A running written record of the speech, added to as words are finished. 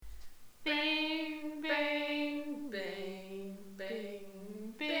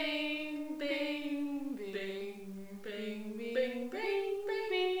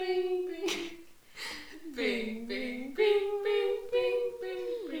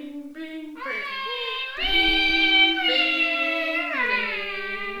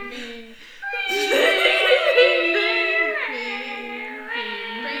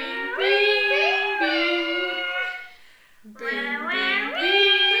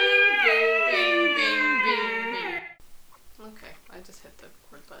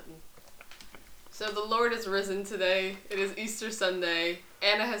Lord is risen today. It is Easter Sunday.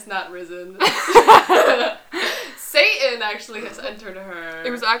 Anna has not risen. Satan actually has entered her.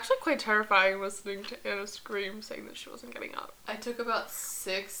 It was actually quite terrifying listening to Anna scream, saying that she wasn't getting up. I took about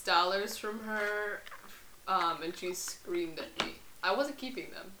 $6 from her, and she screamed at me. I wasn't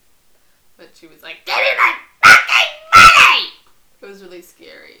keeping them, but she was like, "Give me my fucking money!" It was really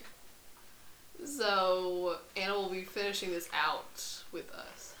scary. So, Anna will be finishing this out with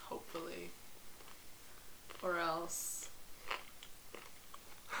us, hopefully. Or else.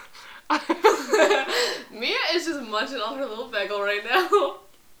 Mia is just munching on her little bagel right now.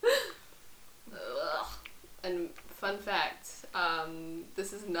 And fun fact,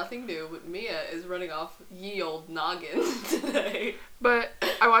 this is nothing new, but Mia is running off ye old noggin today. But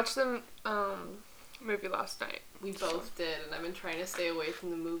I watched the movie last night. We both did, and I've been trying to stay away from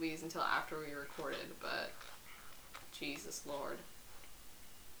the movies until after we recorded, but Jesus Lord.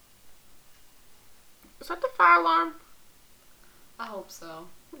 Is that the fire alarm? I hope so.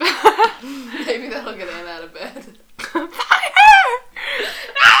 Maybe that'll get Anna out of bed. Fire!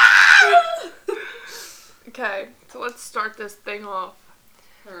 Okay, so let's start this thing off.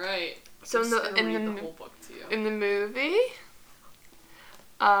 Alright. So in the whole book to you. In the movie,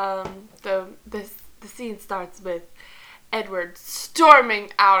 the scene starts with Edward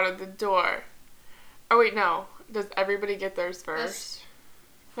storming out of the door. Oh wait, no. Does everybody get theirs first?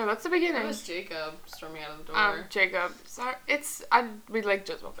 No, that's the beginning. That was Jacob storming out of the door. Jacob. Sorry, we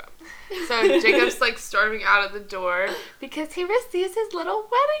just woke up. So Jacob's storming out of the door because he receives his little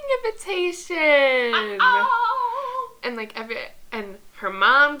wedding invitation. Oh! And her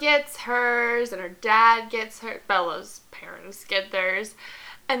mom gets hers, and her dad gets her. Bella's parents get theirs,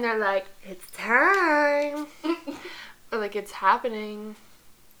 and they're like, "It's time," or it's happening.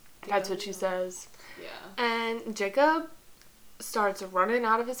 That's what she says. Yeah. And Jacob starts running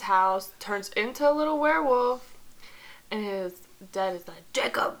out of his house, turns into a little werewolf, and his dad is like,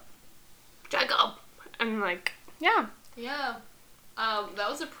 Jacob! And yeah. Yeah. That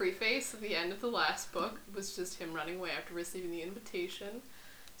was a preface at the end of the last book. It was just him running away after receiving the invitation.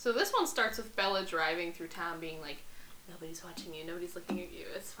 So this one starts with Bella driving through town being like, nobody's watching you, nobody's looking at you,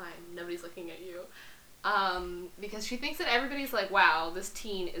 it's fine, nobody's looking at you. Because she thinks that everybody's like, wow, this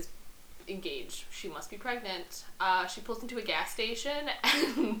teen is engaged. She must be pregnant. She pulls into a gas station,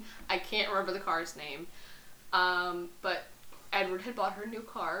 and I can't remember the car's name. But Edward had bought her a new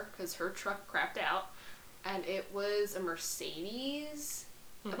car because her truck crapped out, and it was a Mercedes,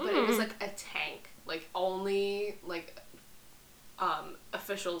 but it was a tank. Only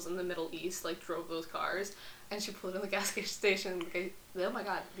officials in the Middle East drove those cars, and she pulled in the gas station. Oh my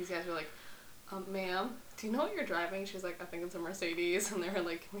God, these guys were like, ma'am, do you know what you're driving? She's like, I think it's a Mercedes. And they were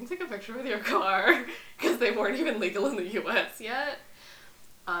like, can we take a picture with your car? Because they weren't even legal in the U.S. yet.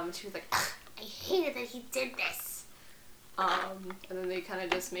 She was like, I hated that he did this. And then they kind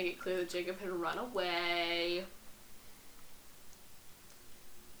of just make it clear that Jacob had run away.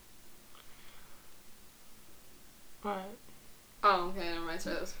 What? Oh, okay, never mind.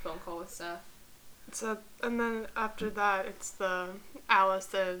 Sorry, that was a phone call with Seth. So, and then after that, it's the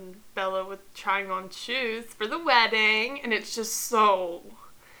Alice and Bella with trying on shoes for the wedding, and it's just so,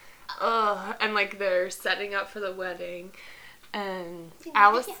 and they're setting up for the wedding, and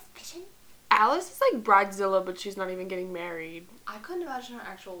Alice is like bridezilla, but she's not even getting married. I couldn't imagine her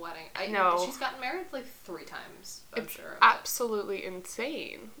actual wedding. No. She's gotten married 3 times, I'm it's sure. Absolutely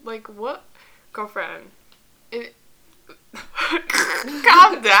insane. What? Girlfriend.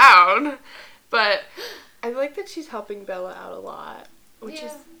 Calm down. But I like that she's helping Bella out a lot, which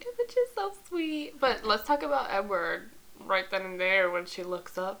is so sweet. But let's talk about Edward right then and there when she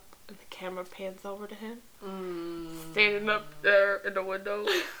looks up and the camera pans over to him. Standing up there in the window.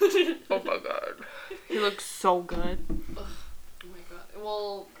 Oh my God. He looks so good. Oh my God.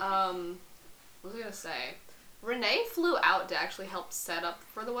 Well, what was I going to say? Renee flew out to actually help set up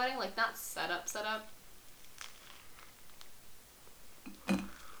for the wedding. Not set up.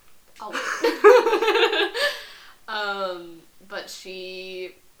 But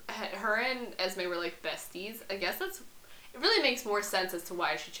her and Esme were besties. I guess it really makes more sense as to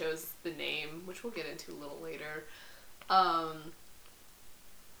why she chose the name, which we'll get into a little later.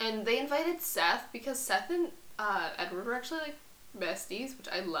 And they invited Seth because Seth and Edward were actually besties, which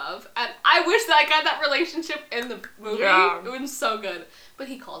I love. And I wish that I got that relationship in the movie. Yeah. It was so good. But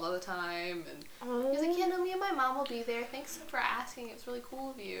he called all the time, and he was like, yeah, no, me and my mom will be there. Thanks for asking. It's really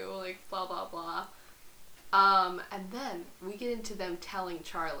cool of you. Blah, blah, blah. And then we get into them telling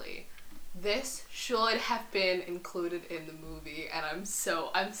Charlie, this should have been included in the movie, and I'm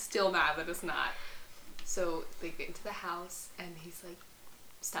still mad that it's not. So they get into the house, and he's like,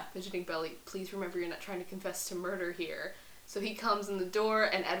 stop fidgeting, Belly. Please remember you're not trying to confess to murder here. So he comes in the door,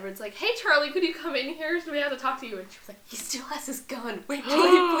 and Edward's like, hey, Charlie, could you come in here? We have to talk to you. And she was like, he still has his gun. Wait till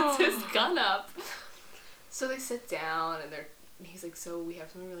he puts his gun up. So they sit down, and he's like, so we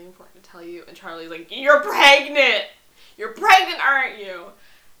have something really important to tell you. And Charlie's like, you're pregnant! You're pregnant, aren't you?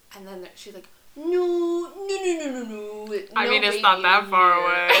 And then she's like, no. I mean, it's not that far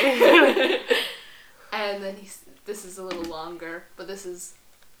away. And then this is a little longer, but this is...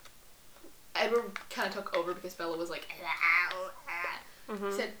 Edward kind of took over because Bella was like,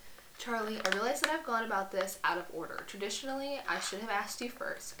 He said, Charlie, I realize that I've gone about this out of order. Traditionally, I should have asked you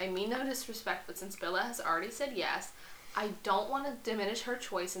first. I mean no disrespect, but since Bella has already said yes, I don't want to diminish her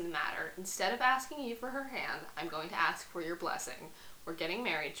choice in the matter. Instead of asking you for her hand, I'm going to ask for your blessing. We're getting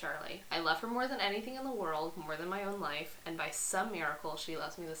married, Charlie. I love her more than anything in the world, more than my own life, and by some miracle, she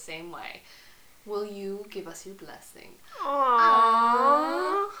loves me the same way. Will you give us your blessing?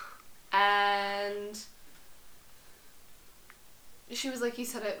 Aww. And she was like, he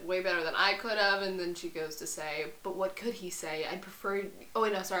said it way better than I could have, and then she goes to say, but what could he say? I'd prefer... Oh,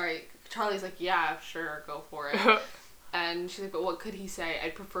 wait, no, sorry. Charlie's like, yeah, sure, go for it. And she's like, but what could he say?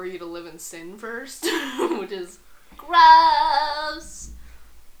 I'd prefer you to live in sin first, which is gross.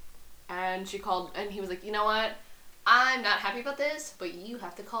 And he was like, you know what? I'm not happy about this, but you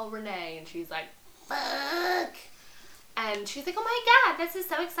have to call Renee. And she's like, fuck. And she's like, oh my god, this is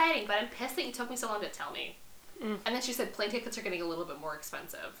so exciting, but I'm pissed that you took me so long to tell me. And then she said, plane tickets are getting a little bit more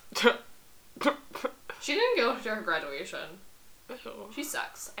expensive. She didn't go to her graduation. She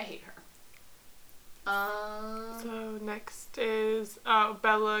sucks. I hate her. So next is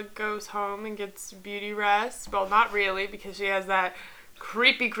Bella goes home and gets beauty rest. Well, not really, because she has that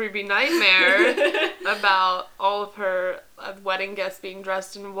creepy nightmare about all of her wedding guests being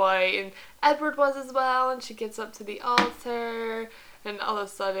dressed in white, and Edward was as well, and she gets up to the altar, and all of a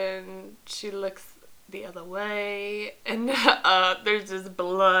sudden she looks the other way, and there's just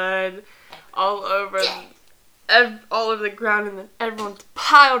blood all over the ground, and then everyone's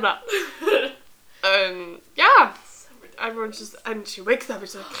piled up. And yeah, everyone's just, and she wakes up and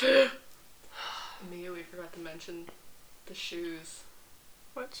she's like, Mia, we forgot to mention the shoes.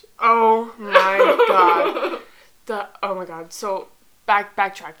 What? Oh my god. Oh my god. So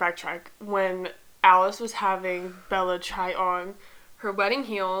backtrack. When Alice was having Bella try on her wedding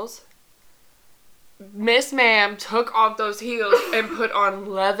heels, Miss Ma'am took off those heels and put on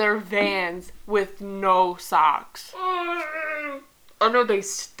leather Vans with no socks. Oh no, they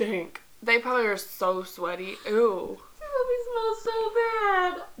stink. They probably are so sweaty. Ew. They smell so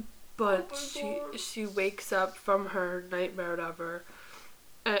bad. But she wakes up from her nightmare, whatever.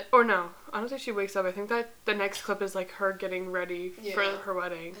 Or no, I don't think she wakes up. I think that the next clip is like her getting ready for her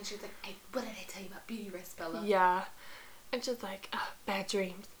wedding. And she's like, what did I tell you about beauty rest, Bella? Yeah. And she's like, bad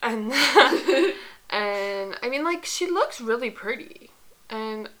dreams. And and I mean, like, she looks really pretty.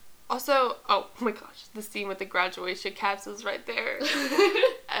 And also, oh my gosh, the scene with the graduation caps is right there.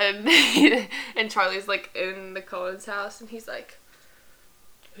 And Charlie's like in the Cohen's house, and he's like,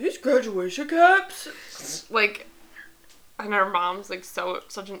 these graduation caps? Like, and her mom's like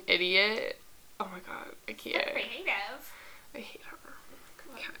such an idiot. Oh my god, I can't. Creative. I hate her.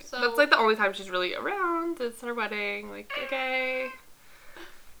 So, that's like the only time she's really around. It's her wedding. Like, okay.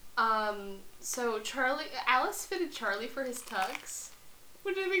 So Alice fitted Charlie for his tux,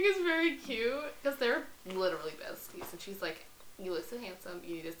 which I think is very cute, because they're literally besties, and she's like, you look so handsome,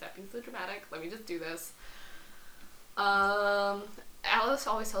 you need to stop being so dramatic, let me just do this. Alice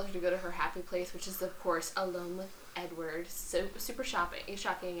always tells her to go to her happy place, which is, of course, alone with Edward. So super shocking. I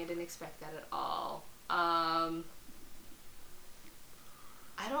didn't expect that at all. I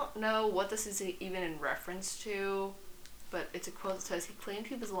don't know what this is even in reference to, but it's a quote that says, he claimed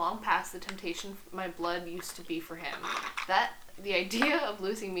he was long past the temptation my blood used to be for him. That the idea of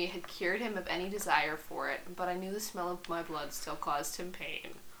losing me had cured him of any desire for it, but I knew the smell of my blood still caused him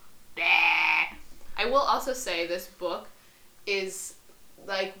pain. Bah. I will also say this book is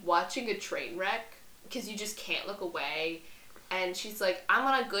like watching a train wreck, because you just can't look away. And she's like, I'm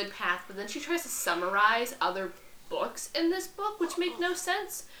on a good path, but then she tries to summarize other books in this book, which make no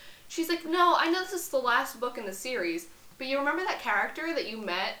sense. She's like, no, I know this is the last book in the series, but you remember that character that you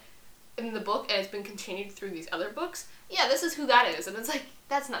met in the book and it's been continued through these other books? Yeah, this is who that is. And it's like,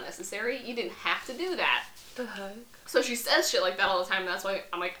 that's not necessary. You didn't have to do that. The heck? So she says shit like that all the time, and that's why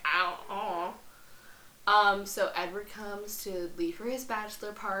I'm like, ow. So Edward comes to leave for his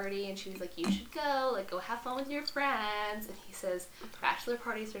bachelor party, and she's like, you should go have fun with your friends. And he says, bachelor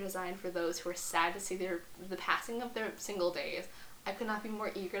parties are designed for those who are sad to see the passing of their single days. I could not be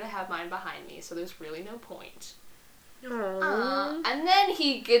more eager to have mine behind me, so there's really no point. And then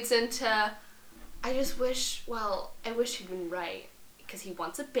he gets into, I wish he'd been right, because he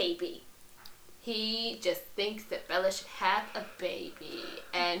wants a baby. He just thinks that Bella should have a baby.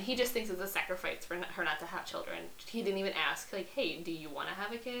 And he just thinks it's a sacrifice for her not to have children. He didn't even ask, like, hey, do you want to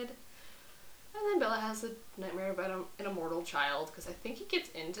have a kid? And then Bella has a nightmare about an immortal child, because I think he gets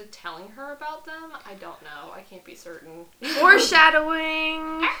into telling her about them. I don't know. I can't be certain.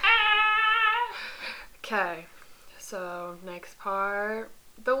 Foreshadowing! Okay, so next part.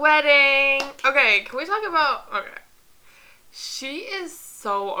 The wedding! Okay, can we talk about... Okay. She is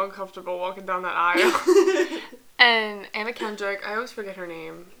so uncomfortable walking down that aisle. And Anna Kendrick, I always forget her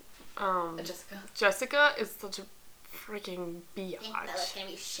name. Jessica. Jessica is such a freaking biatch. I think Bella can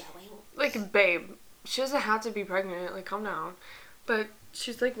be showing. Like, babe, she doesn't have to be pregnant. Like, calm down. But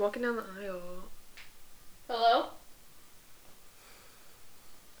she's, like, walking down the aisle. Hello?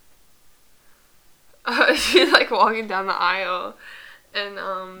 She's, like, walking down the aisle.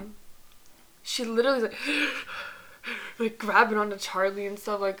 And, she literally, like, grabbing onto Charlie and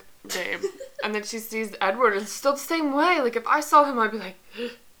stuff, like, babe. And then she sees Edward, and it's still the same way. Like, if I saw him, I'd be like,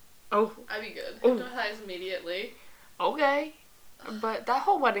 oh. I'd be good. Oh. Hypnotize immediately. Okay. But that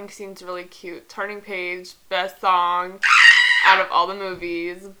whole wedding scene's really cute. Turning Page, best song out of all the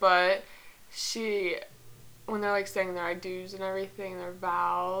movies. But when they're, like, saying their I do's and everything, their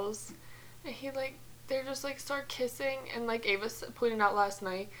vows, and they're just, like, start kissing. And, like, Ava pointed out last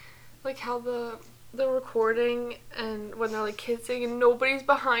night, like, how the recording and when they're, like, kissing and nobody's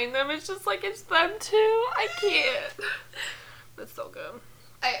behind them, it's just, like, it's them two. I can't. That's so good.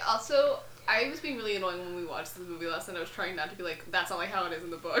 I was being really annoying when we watched this movie last night. I was trying not to be like, that's not like how it is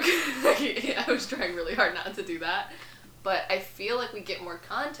in the book. I was trying really hard not to do that. But I feel like we get more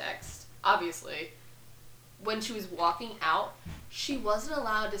context, obviously. When she was walking out, she wasn't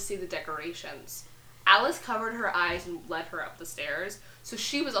allowed to see the decorations. Alice covered her eyes and led her up the stairs. So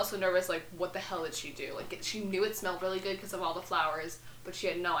she was also nervous, like, what the hell did she do? Like, she knew it smelled really good because of all the flowers, but she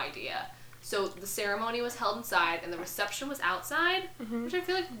had no idea. So the ceremony was held inside, and the reception was outside, which I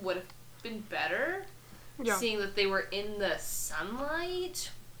feel like would have been better. Yeah. Seeing that they were in the sunlight.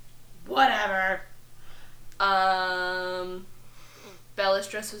 Whatever. Bella's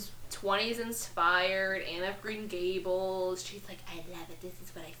dress was 20s inspired, Anne of Green Gables. She's like, I love it. This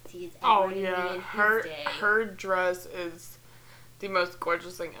is what I see as Edward in his day. Her dress is the most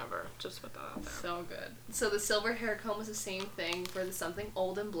gorgeous thing ever. Just put that out there. So good. So the silver hair comb was the same thing for the something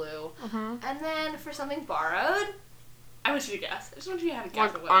old and blue. And then for something borrowed, I want you to guess. I just want you to have a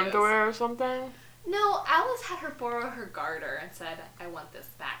guess. Like underwear or something? No, Alice had her borrow her garter and said, I want this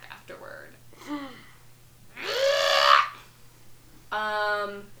back afterward.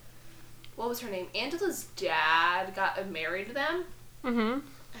 What was her name? Angela's dad got married to them. And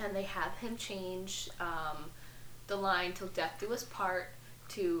they have him change the line "Till death do us part"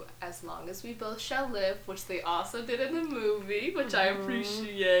 to "As long as we both shall live," which they also did in the movie, which I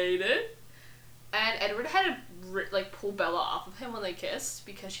appreciated. And Edward had to pull Bella off of him when they kissed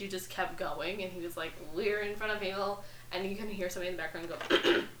because she just kept going, and he was like, "We're in front of people," and you can hear somebody in the background go,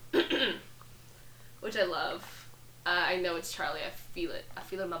 which I love. I know it's Charlie. I feel it. I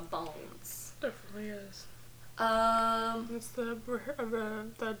feel it in my bones. Definitely is. It's the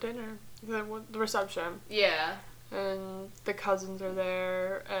dinner, the reception. Yeah. And the cousins are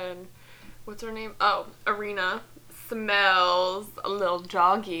there, and what's her name? Oh, Irina smells a little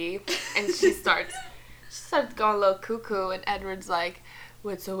joggy, and she starts going a little cuckoo, and Edward's like,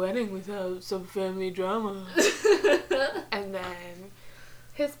 "What's a wedding without some family drama?" And then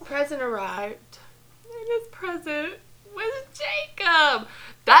his present arrived, and his present was Jacob.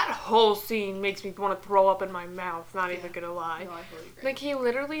 That whole scene makes me want to throw up in my mouth, not even gonna lie. No, I totally agree. Like, he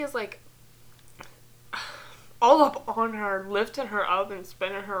literally is like all up on her, lifting her up and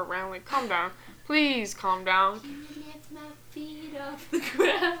spinning her around. Like, calm down. Please calm down. You lift my feet off the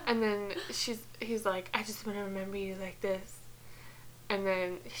ground. And then he's like, I just want to remember you like this. And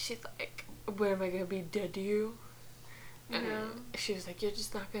then she's like, when am I going to be dead to you? And she was like, you're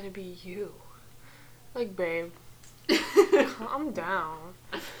just not going to be you. Like, babe, calm down.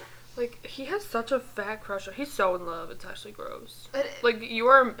 Like, he has such a fat crush. He's so in love. It's actually gross.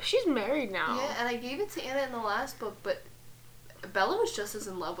 She's married now. Yeah, and I gave it to Anna in the last book, but Bella was just as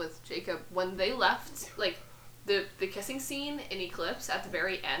in love with Jacob. When they left, like, the kissing scene in Eclipse at the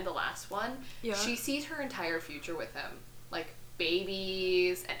very end, the last one, she sees her entire future with him. Like,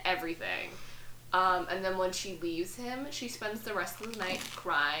 babies and everything. And then when she leaves him, she spends the rest of the night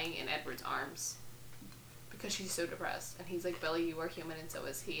crying in Edward's arms. Because she's so depressed. And he's like, Bella, you are human and so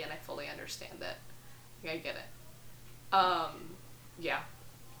is he, and I fully understand it. Like, I get it. Yeah.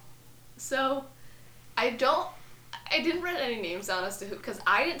 So, I I didn't write any names down as to who, because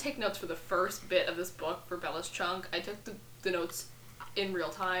I didn't take notes for the first bit of this book for Bella's chunk. I took the notes in real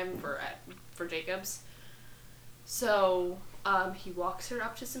time for Jacob's. So, he walks her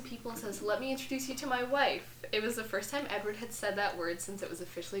up to some people and says, "Let me introduce you to my wife." It was the first time Edward had said that word since it was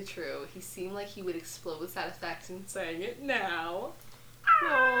officially true. He seemed like he would explode with satisfaction saying it now.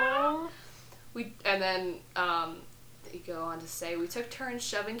 Aww. They go on to say, "We took turns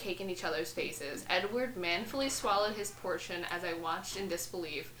shoving cake in each other's faces. Edward manfully swallowed his portion as I watched in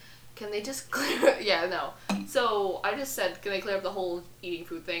disbelief. Can they just clear... Yeah, no. So, I just said, can they clear up the whole eating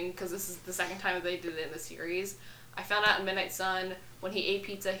food thing? Because this is the second time that they did it in the series. I found out in Midnight Sun, when he ate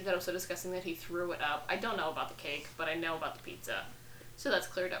pizza, he thought it was so disgusting that he threw it up. I don't know about the cake, but I know about the pizza. So that's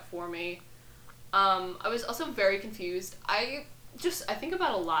cleared up for me. I was also very confused. I think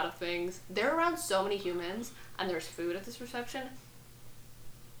about a lot of things. They're around so many humans, and there's food at this reception,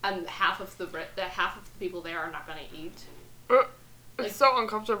 and half of the people there are not going to eat. It's so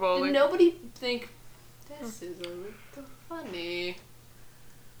uncomfortable. Like, nobody think, this is a little funny.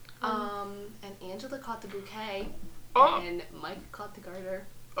 And Angela caught the bouquet, and Mike caught the garter.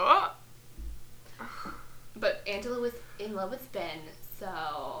 But Angela was in love with Ben,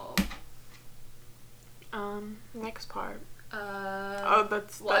 so... Next part.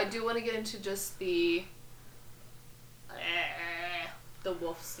 I do want to get into just the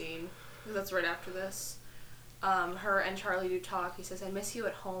wolf scene, because that's right after this. Her and Charlie do talk. He says, "I miss you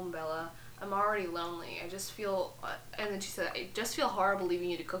at home, Bella. I'm already lonely. I just feel..." and then she said, "I just feel horrible leaving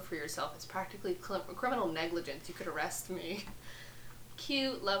you to cook for yourself. It's practically criminal negligence. You could arrest me."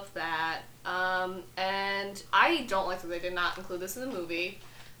 Cute. Love that. And I don't like that they did not include this in the movie.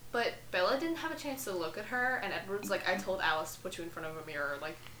 But Bella didn't have a chance to look at her, and Edward's like, "I told Alice to put you in front of a mirror.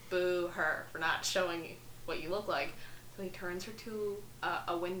 Like, boo her for not showing what you look like." So he turns her to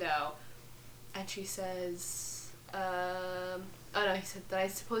a window, and she says, he said that, "I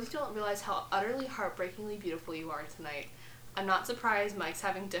suppose you don't realize how utterly heartbreakingly beautiful you are tonight. I'm not surprised Mike's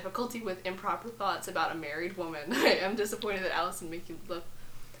having difficulty with improper thoughts about a married woman. I am disappointed that Allison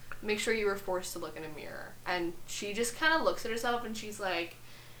make sure you were forced to look in a mirror." And she just kind of looks at herself, and she's like,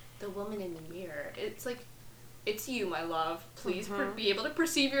 "The woman in the mirror. It's like, it's you, my love. Please be able to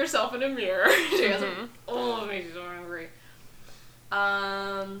perceive yourself in a mirror." She goes, "Oh, it makes me so angry."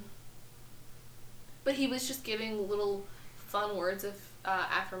 But he was just giving little fun words of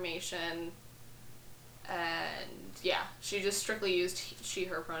affirmation, and yeah, she just strictly used she,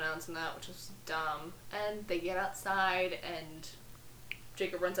 her pronouns in that, which is dumb. And they get outside, and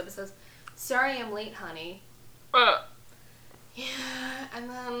Jacob runs up and says, "Sorry I'm late, honey." Yeah, and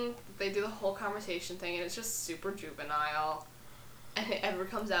then they do the whole conversation thing, and it's just super juvenile. And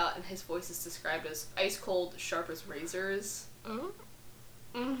Edward comes out, and his voice is described as ice cold, sharp as razors.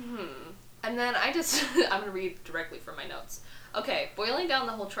 And then I'm gonna read directly from my notes. Okay, boiling down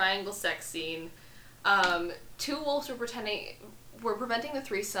the whole triangle sex scene, two wolves were preventing the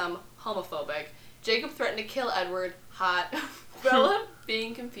threesome, homophobic. Jacob threatened to kill Edward, hot. Bella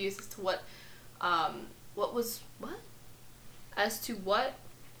being confused as to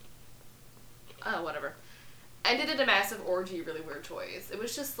whatever. Ended in a massive orgy, really weird choice. It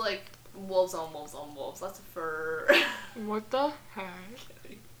was just like wolves on wolves on wolves, lots of fur. What the heck?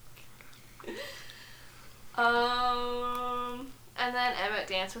 And then Emmett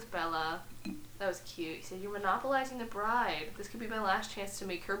danced with Bella. That was cute. He said, "You're monopolizing the bride. This could be my last chance to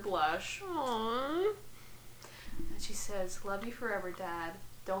make her blush." Aww. And she says, "Love you forever, Dad.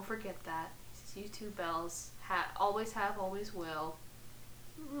 Don't forget that." He says, "You too, Bells. Always have, always will."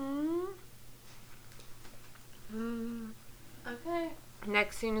 Okay.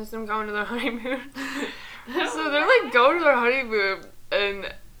 Next scene is them going to their honeymoon. So they're like going to their honeymoon,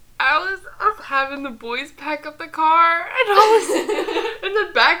 and Alice is having the boys pack up the car, and all of a sudden, in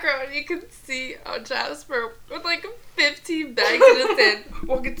the background you can see Jasper with like 15 bags in his hand,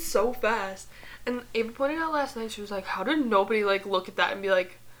 walking so fast. And Ava pointed out last night, she was like, "How did nobody like look at that and be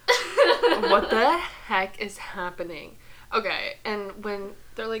like, what the heck is happening?" Okay, and when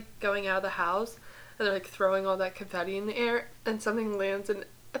they're like going out of the house, and they're like throwing all that confetti in the air, and something lands in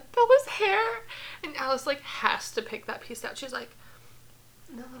Bella's hair, and Alice like has to pick that piece out. She's like,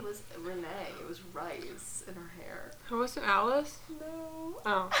 "No, it was Renee. It was rice in her hair." "It wasn't Alice?" No.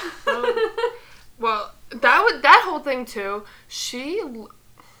 Oh. Well, that whole thing too.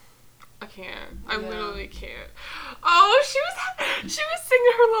 I can't. I literally can't. Oh, she was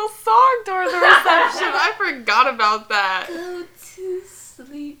singing her little song during the reception. I forgot about that. Go to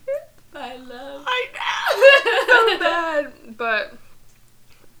sleep, my love. I know. So bad. But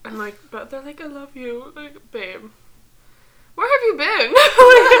I'm like, but they're like, "I love you." Like, babe, where have you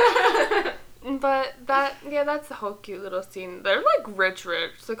been? But But that's the whole cute little scene. They're like rich.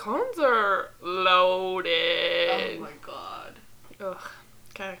 The Coens are loaded. Oh my god. Ugh.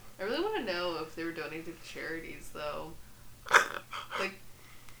 Okay. I really want to know if they were donating to charities, though. Like,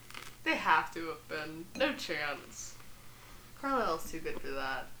 they have to have been. No chance. Carlisle's too good for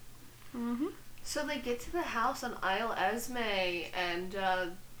that. Mm-hmm. So they get to the house on Isle Esme, and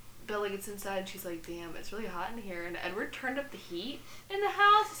Bella gets inside, and she's like, damn, it's really hot in here. And Edward turned up the heat in the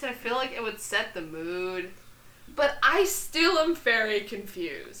house. He said, I feel like it would set the mood. But I still am very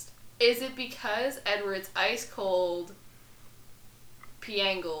confused. Is it because Edward's ice-cold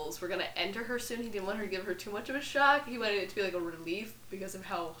piangles were going to enter her soon? He didn't want her to give her too much of a shock. He wanted it to be like a relief because of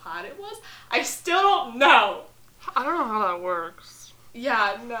how hot it was. I still don't know. I don't know how that works.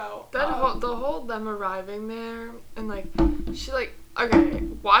 Yeah, no. The whole them arriving there and like she like okay,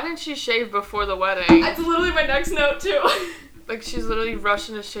 why didn't she shave before the wedding? That's literally my next note too. Like she's literally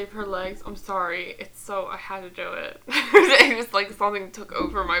rushing to shave her legs. I'm sorry, I had to do it. It was like something took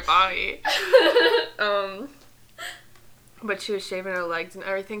over my body. But she was shaving her legs and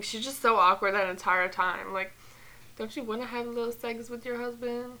everything. She's just so awkward that entire time. Like, don't you want to have a little sex with your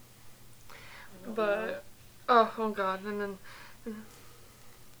husband? But oh god, and then.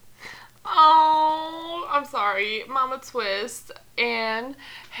 Oh, I'm sorry. Mama Twist and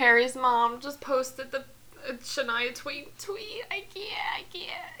Harry's mom just posted the Shania tweet. I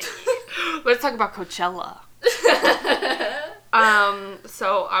can't. Let's talk about Coachella.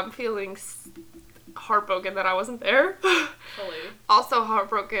 So I'm feeling heartbroken that I wasn't there. Fully. Also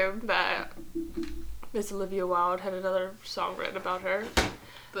heartbroken that Miss Olivia Wilde had another song written about her.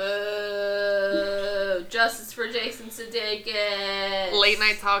 Boo! Justice for Jason Sudeikis. Late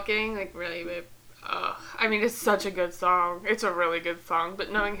Night Talking, like really, babe. I mean, it's such a good song. It's a really good song, but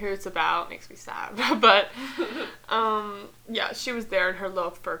knowing who it's about makes me sad. But, yeah, she was there in her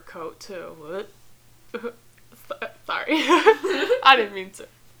little fur coat too. What? Sorry, I didn't mean to.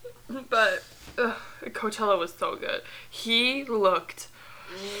 But Coachella was so good. He looked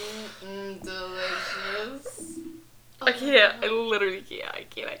delicious. I can't. I literally can't. I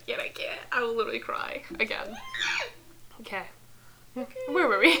can't. I will literally cry again. Okay. Where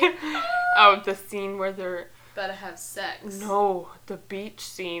were we? Oh, the scene where they're about to have sex. No, the beach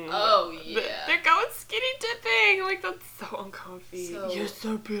scene. Oh yeah. They're going skinny dipping. Like that's so uncomfy. So, you're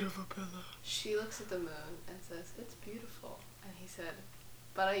so beautiful, Bella. She looks at the moon and says, "It's beautiful," and he said,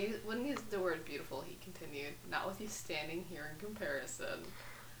 "But I wouldn't use the word beautiful." He continued, "Not with you standing here in comparison."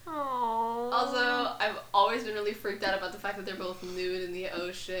 Aww. Also, I've always been really freaked out about the fact that they're both nude in the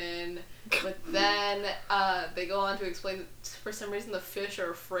ocean. But then they go on to explain that for some reason the fish are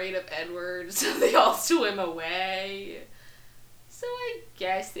afraid of Edward, so they all swim away. So I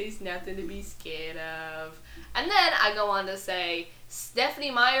guess there's nothing to be scared of. And then I go on to say, Stephanie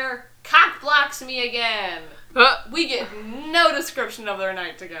Meyer cock blocks me again. We get no description of their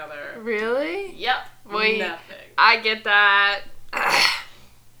night together. Really? Yep. Wait, nothing. I get that.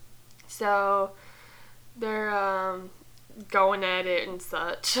 So, they're, going at it and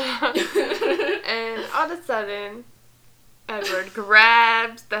such. And all of a sudden, Edward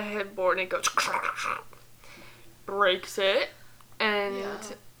grabs the headboard and goes, breaks it. And,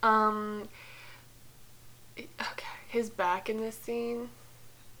 okay, his back in this scene.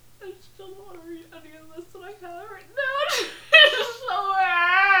 I still don't want to read any of this that I have right now. It's so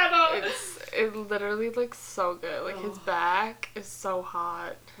bad. It literally looks so good. Like, his back is so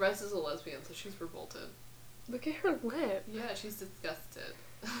hot. Rez is a lesbian, so she's revolted. Look at her lip. Yeah, she's disgusted.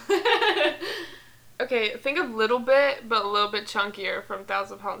 Okay, think of Little Bit, but a little bit chunkier from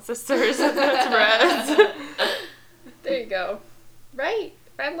 1,000 Pound Sisters. That's Rez. There you go. Right,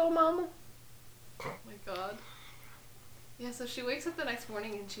 little mama? Oh my god. Yeah, so she wakes up the next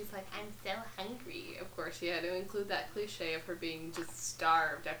morning and she's like, I'm so hungry. Of course, she had to include that cliche of her being just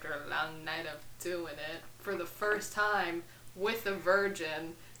starved after a long night of doing it for the first time with a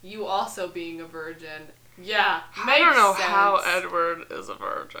virgin. You also being a virgin. Yeah, makes I don't know sense. how Edward is a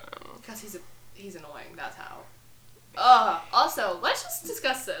virgin. Because he's annoying, that's how. Also, let's just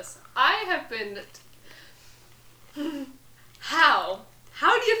discuss this. I have been... How?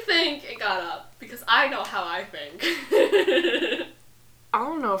 How do you think it got up? Because I know how I think. I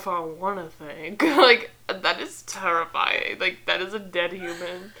don't know if I want to think. Like, that is terrifying. Like, that is a dead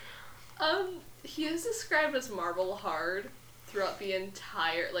human. He is described as marble hard throughout the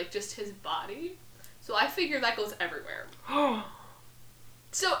entire, like, just his body. So I figure that goes everywhere.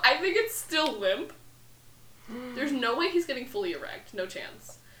 So I think it's still limp. There's no way he's getting fully erect. No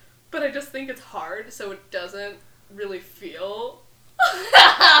chance. But I just think it's hard, so it doesn't really feel...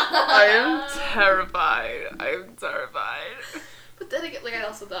 I am terrified. But then again, like, I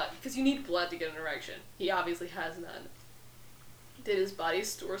also thought, because you need blood to get an erection. He obviously has none. Did his body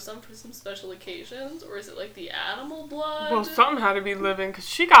store some for some special occasions? Or is it, like, the animal blood? Well, something had to be living, because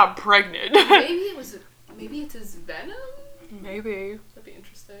she got pregnant. Maybe it's his venom? Maybe. That'd be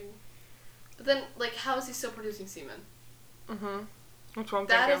interesting. But then, like, how is he still producing semen? Mm-hmm. That's what I'm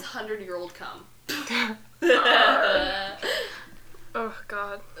That thinking. is 100-year-old cum. Oh,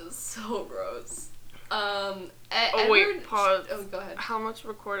 God. It's so gross. Wait, pause. Oh, go ahead. How much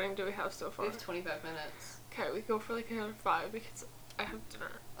recording do we have so far? We have 25 minutes. Okay, we go for like another 5 because I have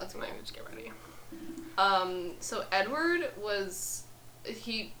dinner. That's cool. cool. Just get ready. So Edward was...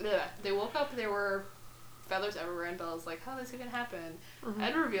 They woke up, there were feathers everywhere, and Bella's like, how is this even happen? Mm-hmm.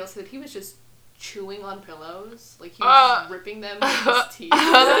 Ed reveals that he was just chewing on pillows. Like, he was just ripping them with his teeth.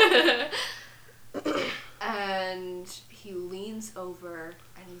 And he leans over,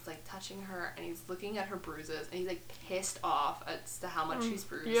 and he's, like, touching her, and he's looking at her bruises, and he's, like, pissed off as to how much she's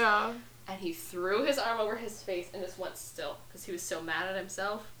bruised. Yeah. And he threw his arm over his face and just went still, because he was so mad at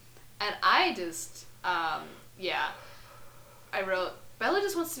himself. And I just, I wrote, Bella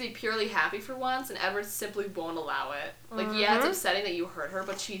just wants to be purely happy for once, and Edward simply won't allow it. Like, yeah, it's upsetting that you hurt her,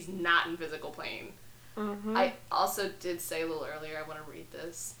 but she's not in physical pain. Mm-hmm. I also did say a little earlier, I want to read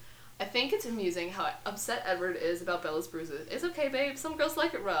this. I think it's amusing how upset Edward is about Bella's bruises. It's okay, babe. Some girls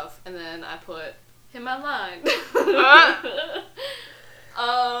like it rough. And then I put him online.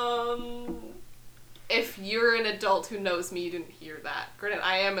 If you're an adult who knows me, you didn't hear that. Granted,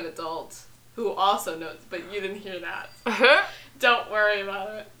 I am an adult who also knows, but you didn't hear that. Don't worry about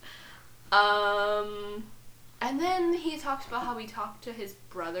it. And then he talks about how he talked to his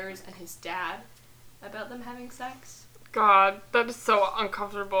brothers and his dad about them having sex. God, that is so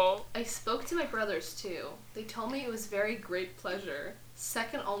uncomfortable. I spoke to my brothers, too. They told me it was very great pleasure,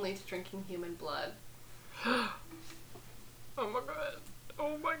 second only to drinking human blood. Oh my god.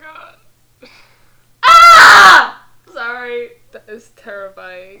 Oh my god. Ah! Sorry. That is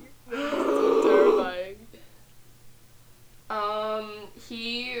terrifying. That is so terrifying.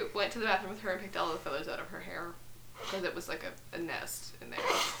 He went to the bathroom with her and picked all the feathers out of her hair. Because it was like a nest in there.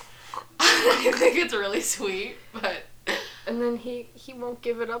 I think it's really sweet, but... And then he won't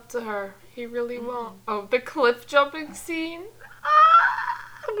give it up to her. He really won't. Oh, the cliff jumping scene.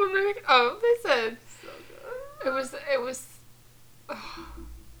 They said So good. it was.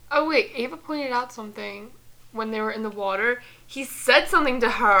 Oh wait, Ava pointed out something when they were in the water. He said something to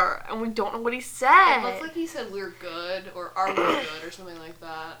her, and we don't know what he said. It looked like he said we're good, or are we good, or something like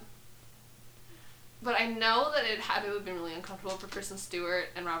that. But I know that it had to have been really uncomfortable for Kristen Stewart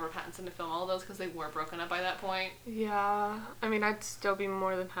and Robert Pattinson to film all of those because they were broken up by that point. Yeah. I mean, I'd still be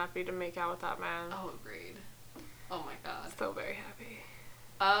more than happy to make out with that man. Oh, agreed. Oh my god. Still very happy.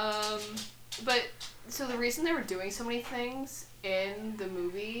 But, so the reason they were doing so many things in the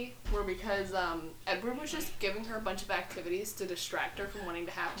movie were because, Edward was just giving her a bunch of activities to distract her from wanting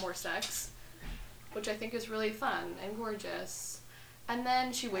to have more sex, which I think is really fun and gorgeous. And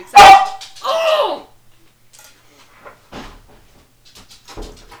then she wakes up. Oh!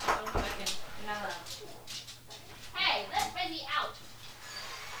 Hey, let Reggie out.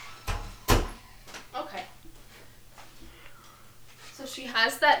 Okay. So she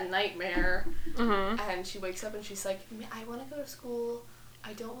has that nightmare, and she wakes up and she's like, I want to go to school.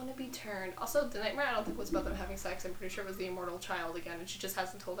 I don't want to be turned. Also, the nightmare I don't think was about them having sex. I'm pretty sure it was the immortal child again, and she just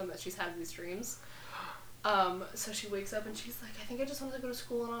hasn't told him that she's had these dreams. So she wakes up and she's like, I think I just wanted to go to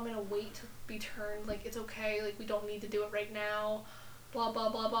school and I'm gonna wait to be turned. Like, it's okay. Like, we don't need to do it right now. Blah, blah,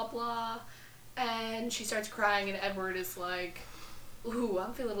 blah, blah, blah. And she starts crying and Edward is like, ooh,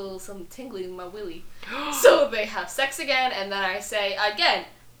 I'm feeling a little something tingly in my willy. So they have sex again, and then I say, again,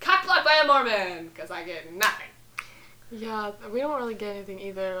 cock blocked by a Mormon, because I get nothing. Yeah, we don't really get anything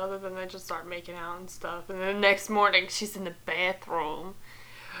either, other than they just start making out and stuff. And then the next morning, she's in the bathroom.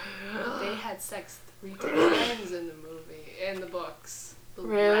 They had sex 3 times in the movie, in the books. The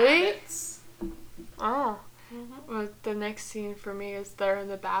Really? rabbits. Oh. Well, the next scene for me is they're in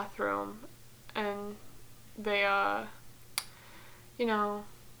the bathroom, and they, are... Oh,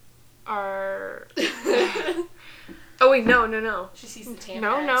 wait, no. She sees the Tampax.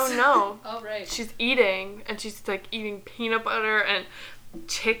 No. Oh, right. She's eating, and she's, like, eating peanut butter and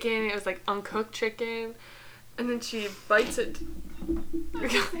chicken. It was, like, uncooked chicken. And then she bites it.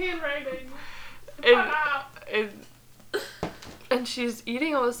 Handwriting. And she's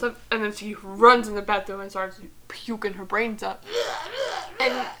eating all this stuff, and then she runs in the bathroom and starts puking her brains up.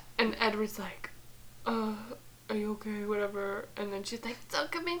 And Edward's like, are you okay, whatever. And then she's like, so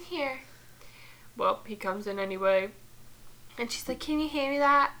come in here. Well, he comes in anyway. And she's like, can you hand me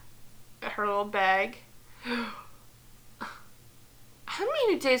that? Her little bag. how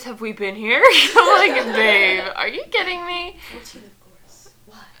many days have we been here? I'm like, babe, are you kidding me? 14, of course.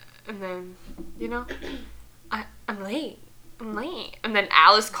 What? And then, I'm late. And then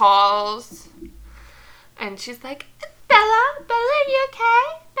Alice calls. And she's like, Bella, are you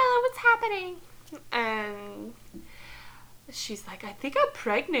okay? Bella, what's happening? And she's like, I think I'm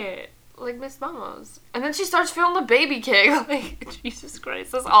pregnant. Like Miss Mamos. And then she starts feeling the baby kick. Like, Jesus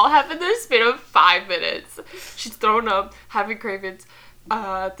Christ. This all happened in the span of 5 minutes. She's thrown up, having cravings,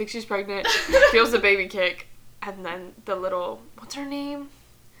 thinks she's pregnant, feels the baby kick. And then the little, what's her name?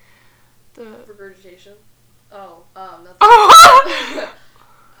 Regurgitation. Oh, that's... I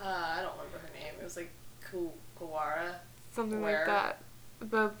don't remember her name. It was like Kawara. Something like that.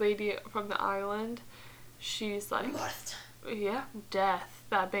 The lady from the island. She's like... Martha. Yeah, death.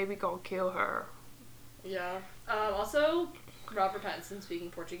 That baby gonna kill her. Yeah. Also, Robert Pattinson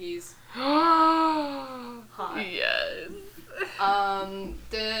speaking Portuguese. Hot. Yes.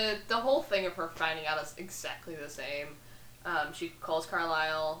 The whole thing of her finding out is exactly the same. She calls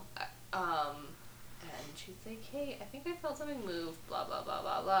Carlisle, and she's like, hey, I think I felt something move, blah, blah, blah,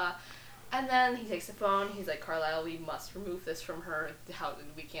 blah, blah. And then he takes the phone, he's like, Carlisle, we must remove this from her,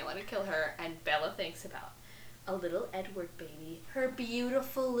 we can't let it kill her, and Bella thinks about a little Edward baby, her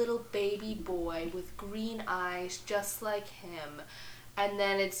beautiful little baby boy with green eyes just like him. And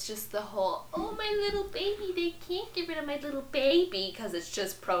then it's just the whole, oh, my little baby, they can't get rid of my little baby, because it's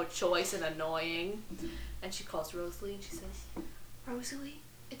just pro-choice and annoying. And she calls Rosalie and she says, Rosalie,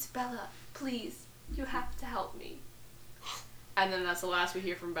 it's Bella, please, you have to help me. And then that's the last we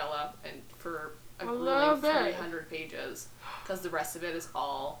hear from Bella, and for a grueling 300 pages, because the rest of it is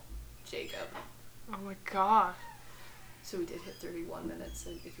all Jacob. Oh my god. So we did hit 31 minutes,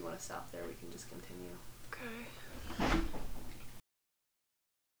 and if you want to stop there, we can just continue. Okay.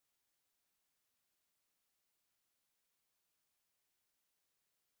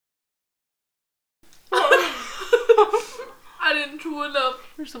 I didn't chew enough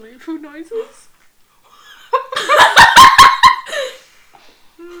for so many food noises.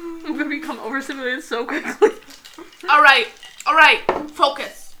 I'm gonna become overstimulated so quickly. Alright,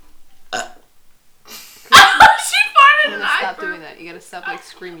 focus. She farted and I Stop doing that. You gotta stop, like,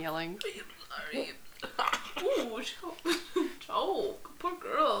 scream yelling. Ooh, choke. Poor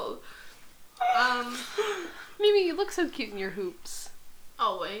girl. Mimi, you look so cute in your hoops.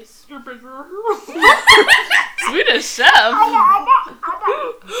 Always. Swedish chef.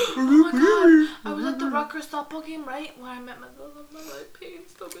 Oh my god. I was at the Rutgers softball game, right? When I met my love of my life, Paige.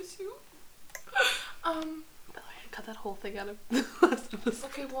 Still miss you. Cut that whole thing out of the last episode.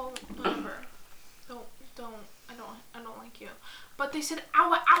 Okay, well, whatever. I don't like you. But they said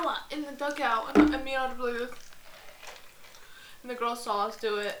 "owa owa" in the dugout, and me and Audra blew. And the girls saw us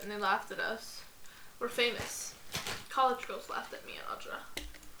do it, and they laughed at us. We're famous. College girls laughed at me and Audra.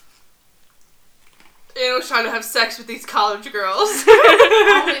 Anna was trying to have sex with these college girls.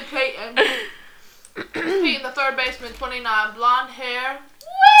 Only Peyton. Peyton, the third baseman, 29, blonde hair.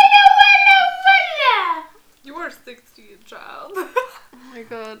 You were a 16 child. Oh my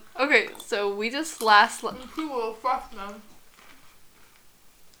god. Okay, so we just last... You were a freshman.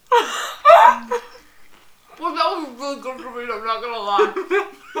 Well, that was really good for me, I'm not gonna lie.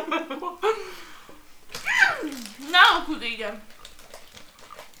 Now who's eating?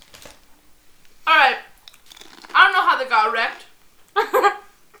 Alright. I don't know how they got wrecked.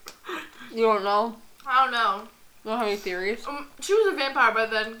 You don't know? I don't know. You don't have any theories? She was a vampire by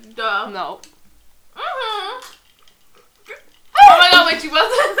then, duh. No. Mm-hmm. Oh my god, wait, she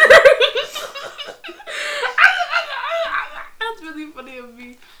wasn't? That's really funny of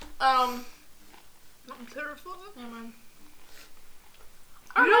me. I'm terrified. Yeah, man.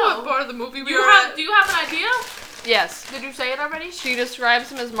 I don't know what part of the movie we Do were you have an idea? Yes. Did you say it already? She describes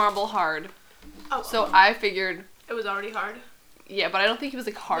him as marble hard. Oh. So I figured... It was already hard. Yeah, but I don't think he was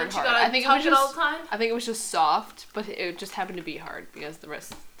like hard. Then she gotta tug it all the time? I think it was just soft, but it just happened to be hard because the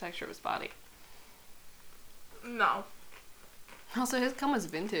rest texture of his body. No. Also, his cum was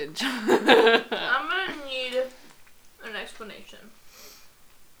vintage. I'm gonna need an explanation.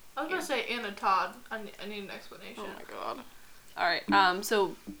 I was gonna say Anna Todd. I need an explanation. Oh my god. Alright,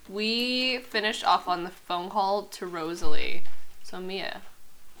 so we finished off on the phone call to Rosalie. So Mia,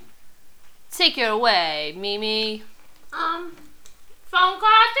 take it away, Mimi. Phone call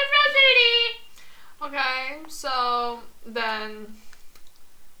to Rosalie! Okay, so then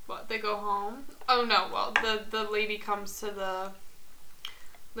what, they go home? Oh no, well, the lady comes to the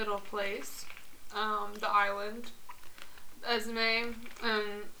little place, the island, Esme,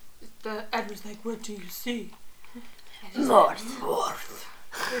 and the Edward's like, what do you see? North.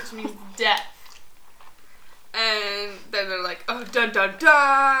 Which means death. And then they're like, oh, dun dun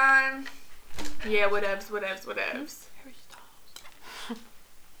dun. Yeah, whatevs. Harry Styles.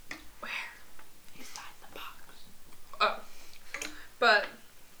 Where? He's not in the box. Oh. But,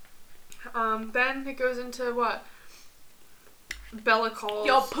 then it goes into what? Bella calls.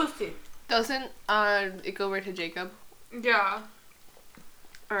 Yo, pussy. Doesn't it go right to Jacob? Yeah.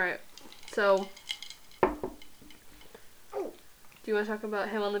 Alright. So do you want to talk about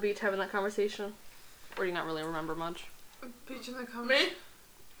him on the beach having that conversation? Or do you not really remember much? Beach in the comments. Me?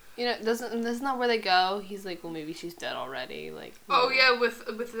 You know, isn't that where they go? He's like, well, maybe she's dead already. Like, Oh yeah, with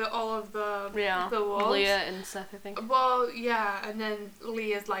all of the wolves. Leah and Seth, I think. Well, yeah, and then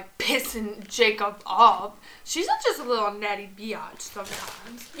Leah's like pissing Jacob off. She's just a little natty biatch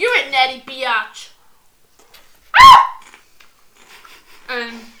sometimes. You're a natty biatch.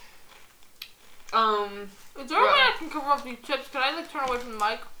 And Is there a way I can cover up these chips? Can I like turn away from the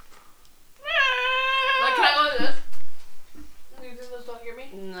mic? Like, can I go like this? Do you think those don't hear me?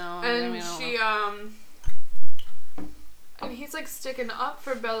 No. and I mean, I don't she know. and he's like sticking up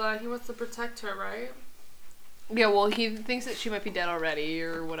for Bella. He wants to protect her, right? Yeah, well, he thinks that she might be dead already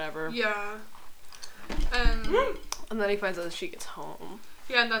or whatever. Yeah. And then he finds out that she gets home.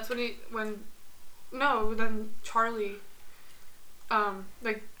 Yeah, and that's then Charlie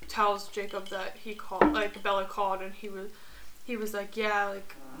like tells Jacob that he called, like Bella called, and he was like, yeah,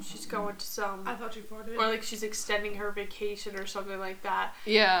 like she's going to some, I thought you farted. or like she's extending her vacation or something like that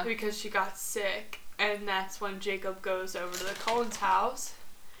Yeah. because she got sick. And that's when Jacob goes over to the Cullens' house,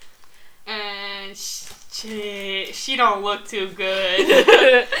 and she don't look too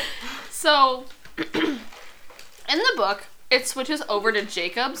good. So, in the book, it switches over to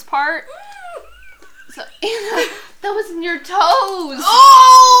Jacob's part. So, that was in your toes!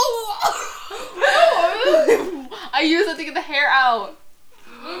 I used it to get the hair out.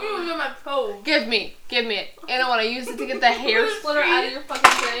 Maybe it was on my toe. Give me it. And when I used it to get the hair splitter out of your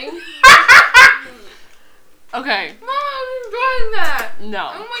fucking thing. Okay. Mom, I'm enjoying that. No.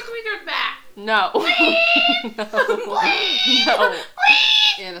 I'm like, we get back. No. No.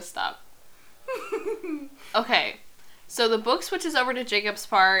 Anna, stop. Okay. So the book switches over to Jacob's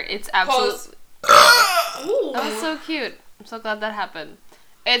part. It's absolutely... That was so cute. I'm so glad that happened.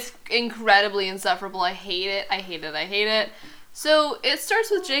 It's incredibly insufferable. I hate it. So it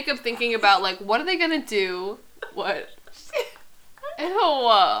starts with Jacob thinking about, like, what are they gonna do? What? Ew.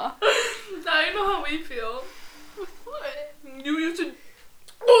 Now you know how we feel. You used to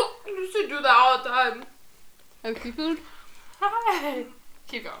do that all the time. Okay, food? Hi.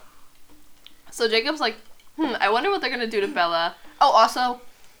 Keep going. So Jacob's like, I wonder what they're gonna do to Bella. Oh, also,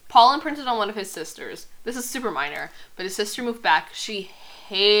 Paul imprinted on one of his sisters. This is super minor, but his sister moved back. She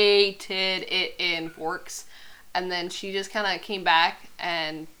hated it in Forks. And then she just kind of came back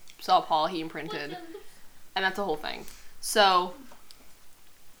and saw Paul, he imprinted. And that's the whole thing. So,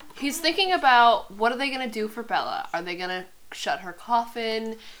 he's thinking about, what are they going to do for Bella? Are they going to shut her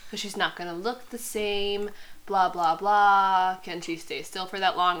coffin? Because she's not going to look the same. Blah, blah, blah. Can she stay still for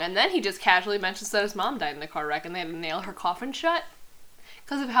that long? And then he just casually mentions that his mom died in a car wreck and they had to nail her coffin shut.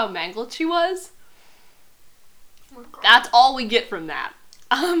 Because of how mangled she was. That's all we get from that.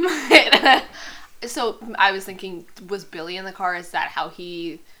 So, I was thinking, was Billy in the car? Is that how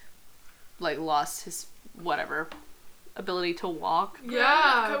he, like, lost his, whatever, ability to walk?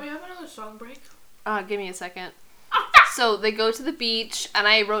 Yeah. Can we have another song break? Give me a second. So, they go to the beach, and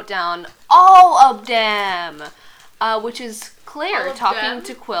I wrote down, all of them, which is Claire All of talking them?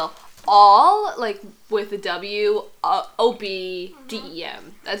 to Quill. All, like, with the W,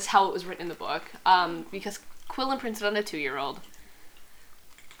 O-B-D-E-M. That's how it was written in the book. Because Quill imprinted on a 2-year-old.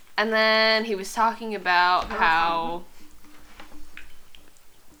 And then he was talking about how...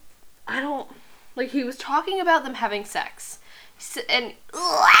 he was talking about them having sex. And...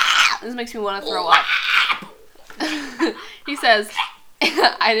 This makes me want to throw up. He says,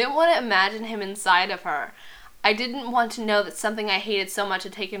 I didn't want to imagine him inside of her. I didn't want to know that something I hated so much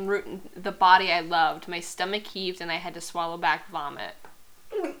had taken root in the body I loved. My stomach heaved and I had to swallow back vomit.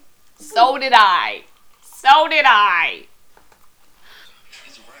 So did I.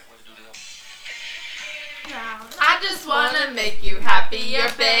 I just wanna make you happier,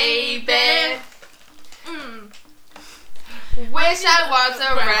 baby. Wish I was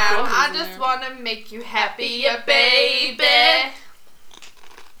around. I just wanna make you happier, baby.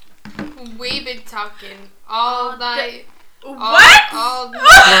 We've been talking all night. What? All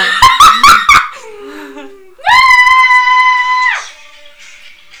night.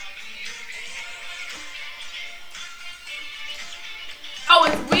 Oh,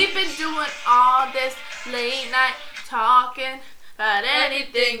 it's we've been doing all this late night talking about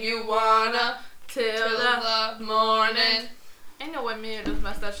anything you wanna till the morning. Ain't no way me and just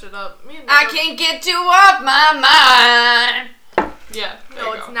messed that shit up. Me and I can't get you off my mind. Yeah.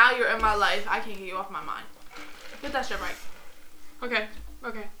 No, it's now you're in my life. I can't get you off my mind. Get that shit right. Okay.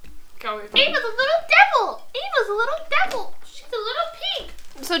 Go away. Eva's a little devil. Eva's a little devil. She's a little pig.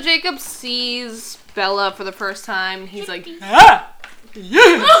 So Jacob sees Bella for the first time. He's like, Ah!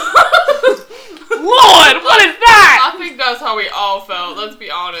 Yeah! Lord, what is that? I think that's how we all felt. Let's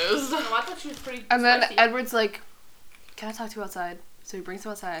be honest. No, I thought she was pretty and then spicy. Edward's like, can I talk to you outside? So he brings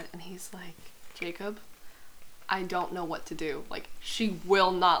him outside, and he's like, Jacob, I don't know what to do. Like, she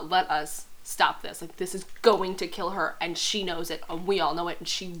will not let us stop this. Like, this is going to kill her, and she knows it, and we all know it, and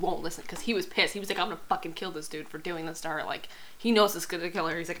she won't listen. Because he was pissed. He was like, I'm gonna fucking kill this dude for doing this to her. Like, he knows it's gonna kill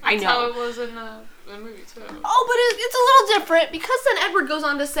her. He's like, I That's how know. it was in the movie too. Oh, but it's a little different, because then Edward goes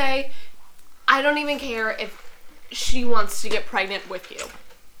on to say, I don't even care if she wants to get pregnant with you.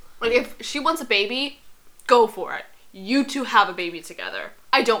 Like, if she wants a baby, go for it. You two have a baby together.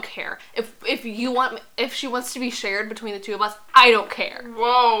 I don't care. If she wants to be shared between the two of us, I don't care.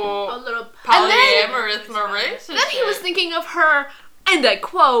 Whoa. A little Polyamorous relationship. Then he was thinking of her, and I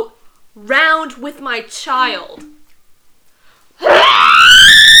quote, round with my child. A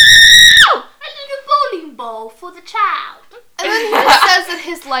little bowling ball for the child. And then he says that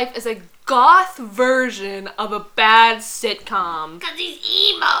his life is a goth version of a bad sitcom. Cause he's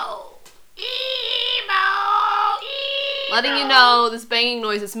emo. Emo. Letting you know, this banging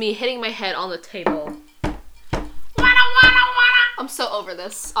noise is me hitting my head on the table. Wanna. I'm so over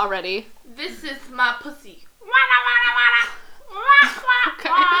this already. This is my pussy. Wanna. Okay.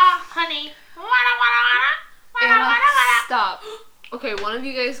 Honey. Anna, stop. Okay, one of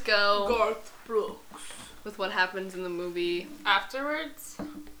you guys go Garth Brooks. with what happens in the movie. Afterwards?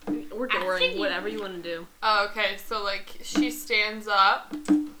 Or during, whatever you want to do. Oh, okay, so like she stands up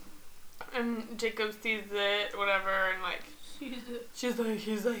and Jacob sees it, whatever, and like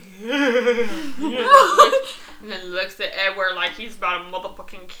he's like and then looks at Edward like he's about to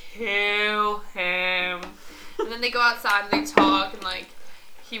motherfucking kill him. And then they go outside and they talk and like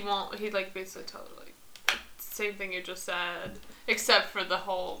he like basically tells her like same thing you just said, except for the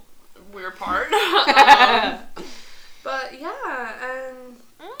whole weird part. But yeah, and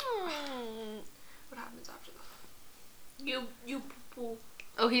what happens after that? You poo.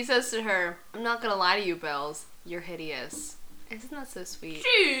 Oh, he says to her, I'm not gonna lie to you, Bells. You're hideous. Isn't that so sweet?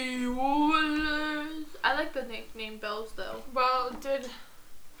 I like the nickname Bells though. Well,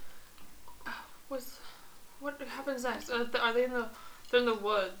 what happens next? Are they in the? They're in the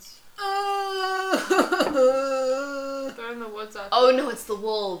woods. They're in the woods after. Oh no, it's the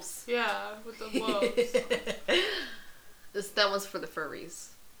wolves. Yeah, with the wolves. That one's for the furries.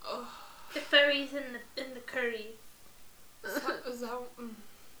 Oh, The furries in the curry. is that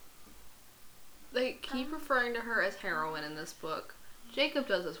They keep referring to her as heroine in this book. Jacob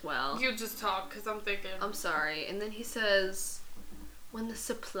does as well. You just talk, because I'm thinking. I'm sorry. And then he says, when the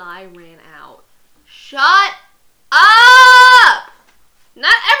supply ran out. Shut up!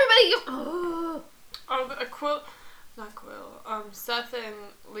 Not everybody. Seth and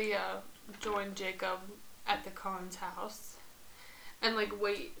Leah join Jacob at the Khan's house. And, like,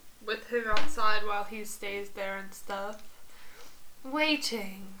 wait with him outside while he stays there and stuff.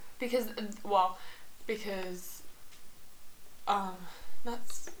 Waiting. Because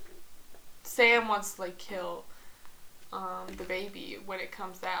Sam wants to, like, kill, the baby when it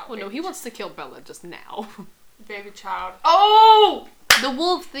comes out. Oh no, he wants to kill Bella just now. Baby child. Oh! The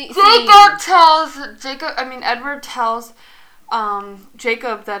wolf thing. Edward tells Jacob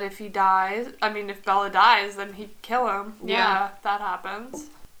that if Bella dies, then he'd kill him. Yeah, that happens.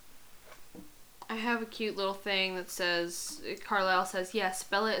 I have a cute little thing that says, Carlisle says, yes,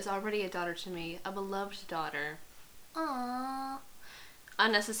 Bella is already a daughter to me, a beloved daughter. Aww.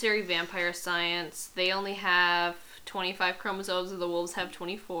 Unnecessary vampire science. They only have 25 chromosomes, and the wolves have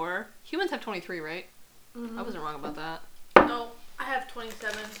 24. Humans have 23, right? Mm-hmm. I wasn't wrong about that. No, I have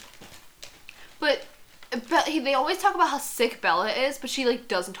 27. But they always talk about how sick Bella is, but she, like,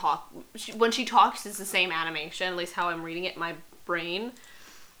 doesn't talk. When she talks, it's the same animation, at least how I'm reading it in my brain.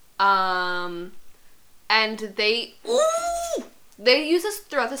 And they use this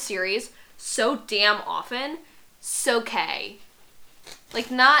throughout the series so damn often. So-kay. Like,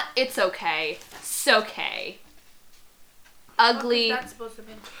 not it's okay. So-kay. Ugly. What's that supposed to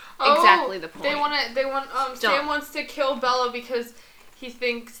mean? Exactly the point. Sam wants to kill Bella because he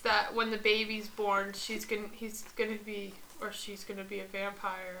thinks that when the baby's born, she's gonna be a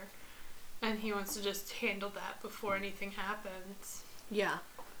vampire, and he wants to just handle that before anything happens. Yeah.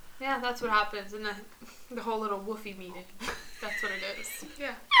 Yeah, that's what happens in the whole little woofy meeting. That's what it is.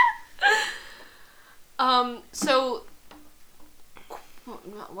 Yeah. So,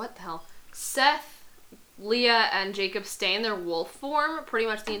 what the hell? Seth, Leah, and Jacob stay in their wolf form pretty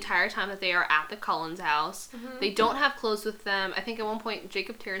much the entire time that they are at the Cullens house. Mm-hmm. They don't have clothes with them. I think at one point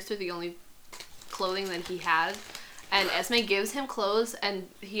Jacob tears through the only clothing that he had, and Esme gives him clothes, and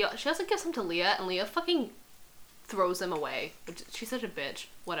she also gives them to Leah, and Leah fucking throws them away. She's such a bitch.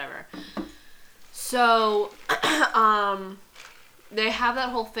 Whatever. So, they have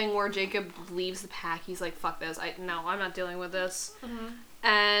that whole thing where Jacob leaves the pack. He's like, fuck this. I'm not dealing with this. Mm-hmm.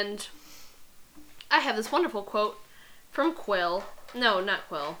 And I have this wonderful quote from Quill. No, not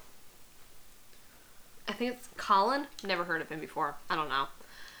Quill. I think it's Colin. Never heard of him before. I don't know.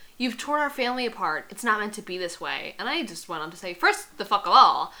 You've torn our family apart. It's not meant to be this way. And I just went on to say, first the fuck of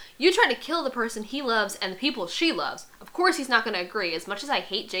all, you tried to kill the person he loves and the people she loves. Of course he's not going to agree. As much as I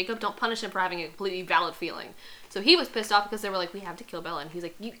hate Jacob, don't punish him for having a completely valid feeling. So he was pissed off because they were like, we have to kill Bella. And he's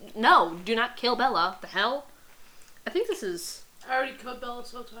like, no, do not kill Bella. The hell? I think this is... I already killed Bella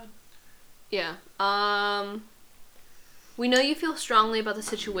so time. Yeah. We know you feel strongly about the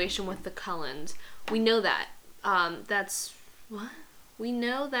situation with the Cullens. We know that. That's... What? We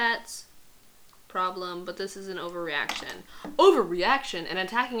know that's problem, but this is an overreaction. Overreaction and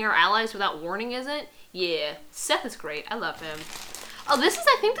attacking our allies without warning isn't? Yeah. Seth is great. I love him. Oh,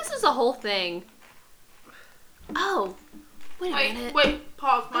 I think this is the whole thing. Oh. Wait a minute. Wait,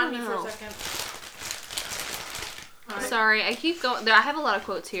 pause. Mind me Oh, for no. a second. Alright, Sorry, I keep going. I have a lot of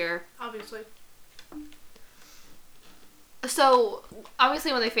quotes here. obviously. So,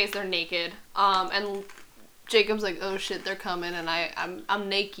 obviously when they face, they're naked. And Jacob's like, oh shit, they're coming, and I'm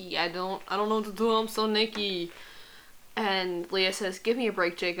naked. I don't know what to do. I'm so naked. And Leah says, give me a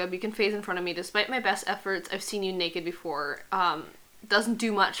break, Jacob. You can phase in front of me. Despite my best efforts, I've seen you naked before. Doesn't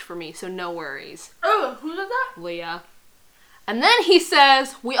do much for me, so no worries. Oh, who did that? Leah. And then he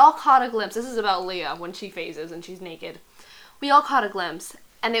says, we all caught a glimpse. This is about Leah when she phases and she's naked. We all caught a glimpse.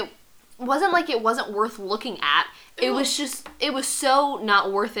 And it wasn't like it wasn't worth looking at. It was so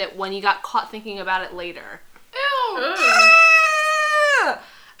not worth it when you got caught thinking about it later. Ew.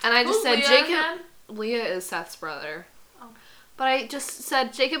 And I just Who's said, Leah Jacob... again? Leah is Seth's brother. Oh. But I just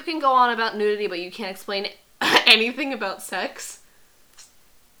said, Jacob can go on about nudity, but you can't explain anything about sex.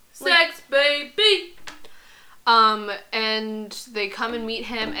 Sex, baby. And they come and meet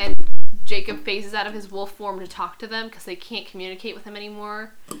him, and Jacob phases out of his wolf form to talk to them because they can't communicate with him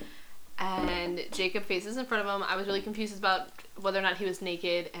anymore. And Jacob faces in front of him. I was really confused about whether or not he was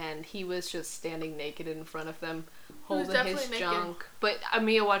naked, and he was just standing naked in front of them, holding his definitely naked. junk. But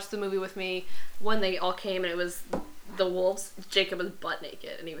Mia watched the movie with me when they all came, and it was the wolves. Jacob was butt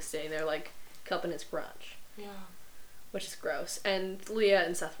naked, and he was standing there like cupping his crotch. Yeah. Which is gross. And Leah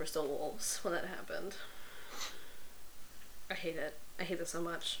and Seth were still wolves when that happened. I hate it. I hate this so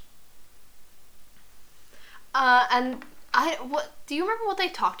much. And do you remember what they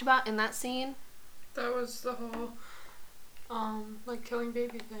talked about in that scene? That was the whole, like, killing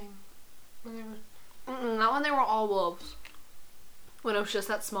baby thing. When they were... Not when they were all wolves. When it was just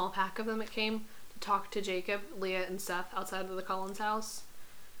that small pack of them that came to talk to Jacob, Leah, and Seth outside of the Collins house.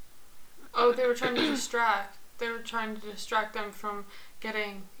 Oh, they were trying to distract. They were trying to distract them from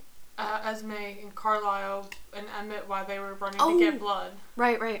getting Esme and Carlisle and Emmett while they were running to get blood.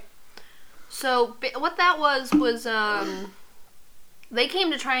 Right. So, what that was, they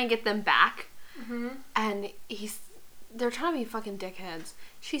came to try and get them back. Mm-hmm. And they're trying to be fucking dickheads.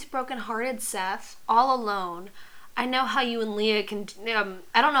 She's broken-hearted, Seth, all alone. I know how you and Leah can,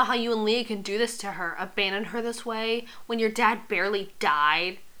 I don't know how you and Leah can do this to her, abandon her this way, when your dad barely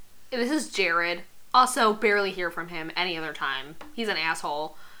died. This is Jared. Also, barely hear from him any other time. He's an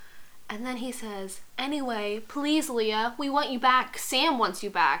asshole. And then he says, anyway, please, Leah, we want you back. Sam wants you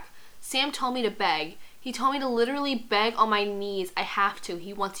back. Sam told me to beg. He told me to literally beg on my knees. I have to.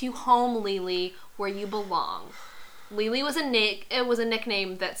 He wants you home, Lily, where you belong. Lily was a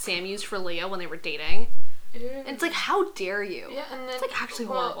nickname that Sam used for Leah when they were dating. It is. And it's like, how dare you? Yeah, and then... It's like actually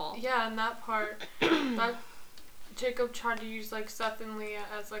horrible. Yeah, and that part, that Jacob tried to use, like, Seth and Leah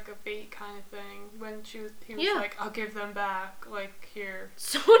as, like, a bait kind of thing when he was like, I'll give them back, like, here.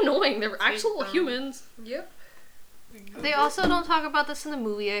 So annoying. They're actual humans. Yep. They also don't talk about this in the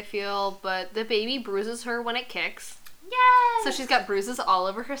movie, I feel, but the baby bruises her when it kicks. Yay! So she's got bruises all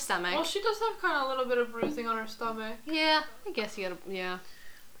over her stomach. Well, she does have kind of a little bit of bruising on her stomach. Yeah, I guess you gotta, yeah.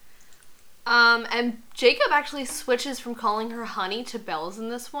 And Jacob actually switches from calling her honey to Bells in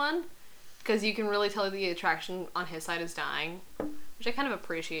this one, because you can really tell the attraction on his side is dying, which I kind of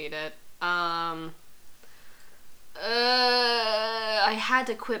appreciate it. I had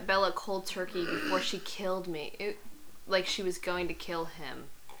to quit Bella cold turkey before she killed me. Like she was going to kill him.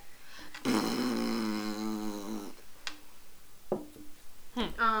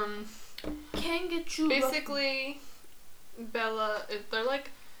 Can't get you. Basically, Bella, they're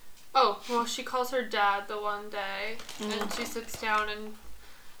like, oh, well, she calls her dad the one day, and she sits down and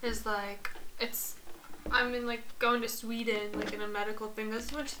is like, I'm in, like, going to Sweden, like, in a medical thing. This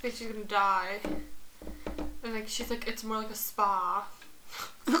is when she thinks she's gonna die. And, like, she's like, it's more like a spa.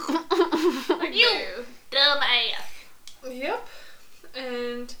 Like, You babe. dumb ass. Yep.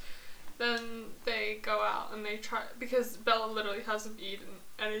 And then they go out and they try, because Bella literally hasn't eaten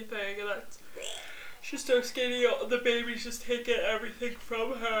anything, and she starts getting out, the baby's just taking everything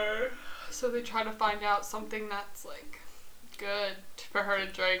from her. So they try to find out something that's, like, good for her to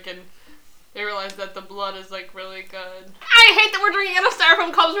drink, and they realize that the blood is, like, really good. I hate that we're drinking out of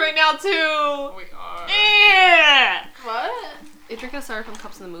styrofoam cups right now, too! We are. Yeah. What? They drink out of styrofoam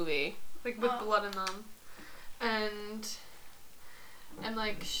cups in the movie. Like, with blood in them. And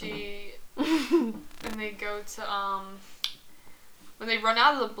like, and they go to, when they run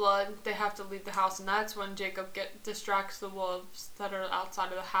out of the blood, they have to leave the house, and that's when Jacob distracts the wolves that are outside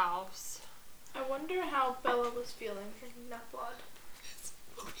of the house. I wonder how Bella was feeling drinking that blood.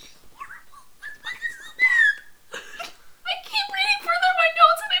 I keep reading further in my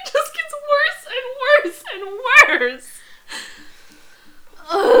notes and it just gets worse and worse and worse.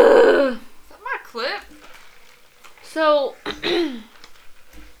 Ugh. Is that my clip? So,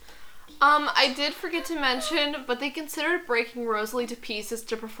 I did forget to mention, but they considered breaking Rosalie to pieces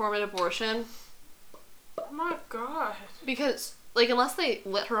to perform an abortion. Oh my god. Because, like, unless they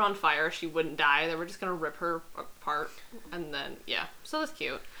lit her on fire, she wouldn't die. They were just gonna rip her apart. And then, yeah. So that's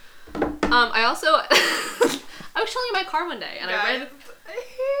cute. I also, I was chilling in my car one day, and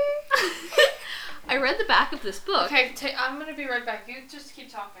I read the back of this book. Okay, I'm gonna be right back. You just keep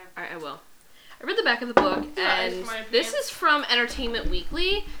talking. Alright, I will. I read the back of the book, and this is from Entertainment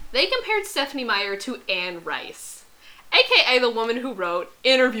Weekly. They compared Stephanie Meyer to Anne Rice, aka the woman who wrote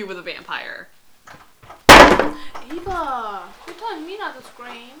Interview with a Vampire. Eva, you're telling me not to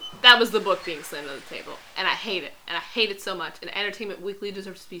scream. That was the book being slammed on the table, and I hate it. And I hate it so much, and Entertainment Weekly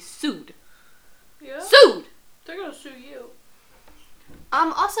deserves to be sued. Yeah? Sued! They're gonna sue you.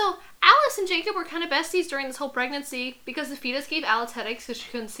 Also, Alice and Jacob were kind of besties during this whole pregnancy because the fetus gave Alice headaches because she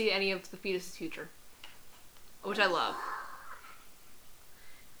couldn't see any of the fetus's future. Which I love.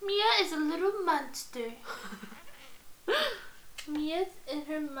 Mia is a little monster. Mia's in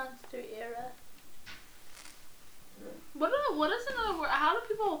her monster era. What is another word? How do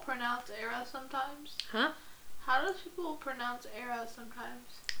people pronounce era sometimes? Huh? How do people pronounce era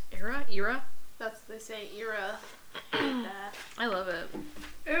sometimes? Era? Era? That's what they say, era. I hate that. I love it.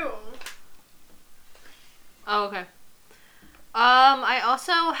 Ew. Oh, okay. I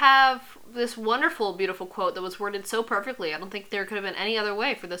also have this wonderful, beautiful quote that was worded so perfectly. I don't think there could have been any other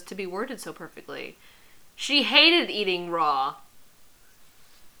way for this to be worded so perfectly. She hated eating raw.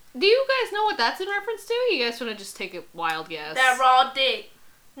 Do you guys know what that's in reference to? You guys want to just take a wild guess? That raw dick.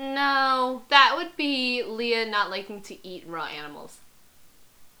 No, that would be Leah not liking to eat raw animals.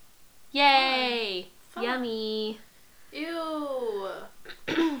 Yay! Fun. Yummy. Ew.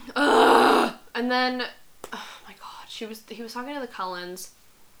 Ugh. And then, oh my god, he was talking to the Cullens,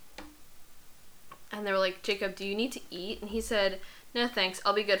 and they were like, Jacob, do you need to eat? And he said, no thanks,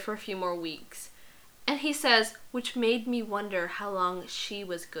 I'll be good for a few more weeks. And he says, which made me wonder how long she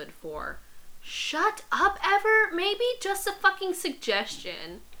was good for. Shut up, Ever. Maybe just a fucking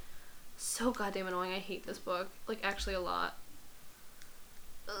suggestion. So goddamn annoying. I hate this book. Like, actually a lot.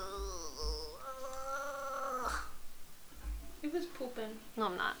 He was pooping. No,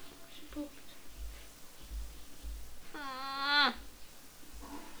 I'm not. She pooped.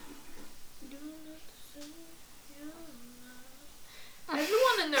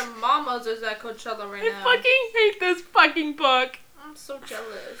 Everyone and their mamas is at Coachella right now. I fucking hate this fucking book. I'm so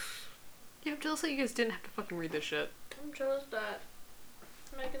jealous. Yeah, I'm jealous that you guys didn't have to fucking read this shit. I'm jealous that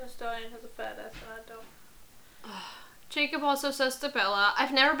Megan Thee Stallion has a fat ass and I don't. Jacob also says to Bella,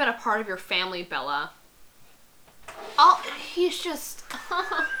 I've never been a part of your family, Bella. He's just...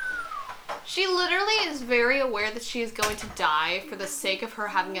 She literally is very aware that she is going to die for the sake of her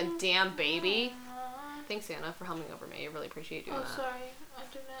having a damn baby. Thanks, Anna, for helping over me. I really appreciate you doing that. Oh, sorry.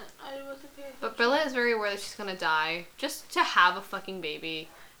 I wasn't paying attention. But Bella is very aware that she's gonna die just to have a fucking baby.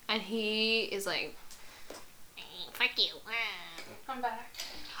 And he is like, fuck you. I'm back.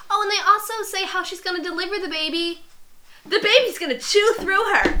 Oh, and they also say how she's gonna deliver the baby. The baby's gonna chew through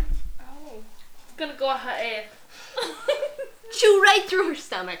her. Oh. It's gonna go on her ass. Chew right through her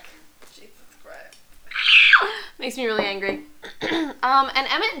stomach. Jesus Christ. Makes me really angry. And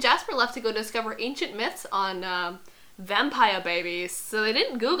Emmett and Jasper left to go discover ancient myths on vampire babies, so they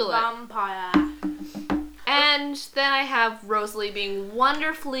didn't Google it. Vampire. And then I have Rosalie being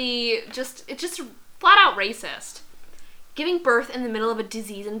wonderfully just flat out racist. Giving birth in the middle of a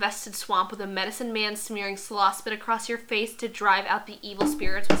disease-infested swamp with a medicine man smearing sloth spit across your face to drive out the evil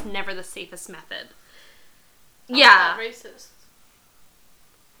spirits was never the safest method. Yeah. Racist.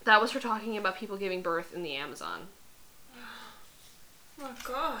 That was for talking about people giving birth in the Amazon. Oh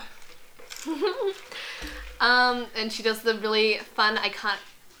god. And she does the really fun, iconic...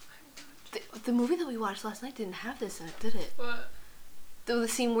 The movie that we watched last night didn't have this in it, did it? What? The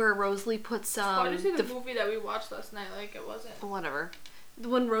scene where Rosalie puts, Why did you say the movie that we watched last night like it wasn't? Whatever.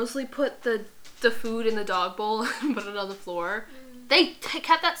 When Rosalie put the food in the dog bowl and put it on the floor, they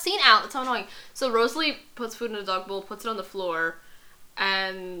kept that scene out. It's so annoying. So Rosalie puts food in a dog bowl, puts it on the floor,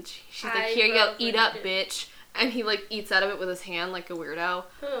 and she's like, "Here you go, eat up, bitch." And he like eats out of it with his hand like a weirdo.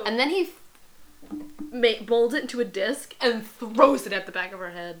 Who? And then he molds it into a disc and throws it at the back of her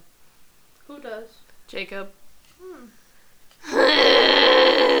head. Who does? Jacob.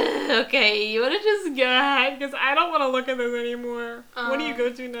 Okay, you want to just go ahead? Because I don't want to look at this anymore. What do you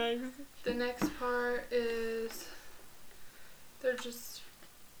go to next? The next part is they just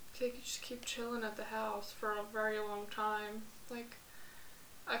keep chilling at the house for a very long time. Like,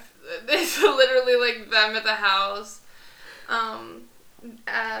 it's literally like them at the house. Bella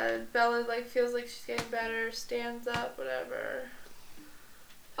like feels like she's getting better, stands up, whatever.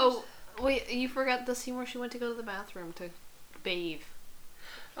 Oh, wait, you forgot the scene where she went to go to the bathroom to bathe.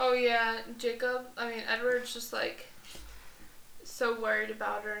 Oh yeah, Edward's just like so worried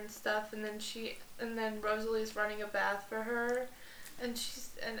about her and stuff, and then Rosalie's running a bath for her, and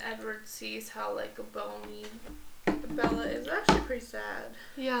Edward sees how like a bony Bella is. Actually pretty sad.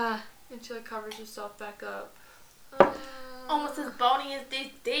 Yeah. And she like covers herself back up. Almost as bony as this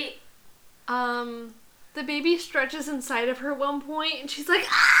dick. The baby stretches inside of her at one point, and she's like,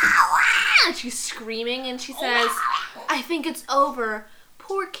 "Ah!" And she's screaming, and she says, "I think it's over.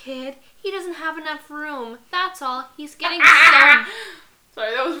 Poor kid. He doesn't have enough room. That's all. He's getting so...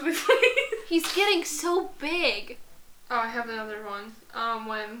 Sorry, that was really funny. He's getting so big." Oh, I have another one.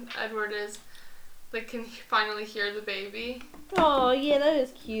 When Edward is, like, can finally hear the baby. Oh, yeah, that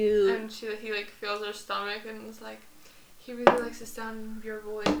is cute. And he, like, feels her stomach and is like, he really likes the sound of your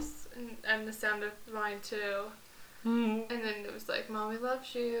voice and the sound of mine, too. Mm. And then it was like, Mommy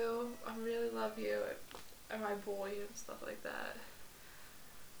loves you. I really love you. And my boy and stuff like that.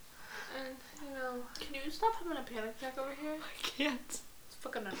 And, Can you stop having a panic attack over here? I can't. It's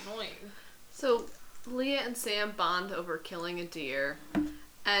fucking annoying. So, Leah and Sam bond over killing a deer.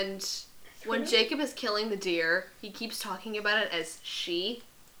 And when Jacob is killing the deer, he keeps talking about it as she.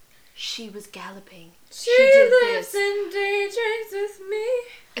 She was galloping. She did this. and daydreams with me.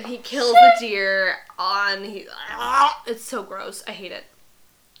 And he kills the deer it's so gross. I hate it.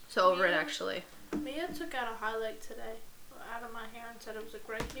 So over it, actually. Mia took out a highlight today out of my hair and said it was a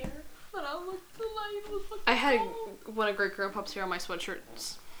great hair. But I looked like I had one of Great Grandpa's hair on my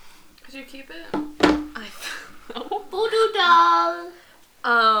sweatshirts. Could you keep it? Voodoo doll.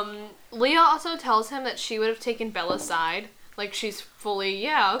 Leah also tells him that she would have taken Bella's side. Like, she's fully,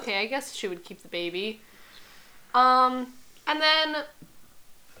 yeah, okay, I guess she would keep the baby. And then,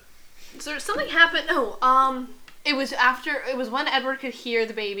 so something happened, it was when Edward could hear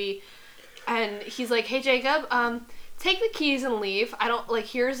the baby, and he's like, "Hey, Jacob, take the keys and leave. I don't, like,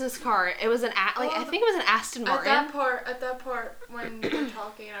 here's this car." It was I think it was an Aston Martin. At that part, when they're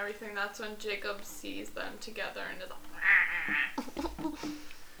talking and everything, that's when Jacob sees them together and is like,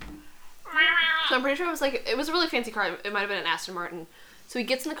 So I'm pretty sure it was a really fancy car. It might have been an Aston Martin. So he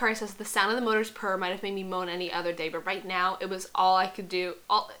gets in the car, he says, "The sound of the motor's purr might have made me moan any other day, but right now it was all I could do.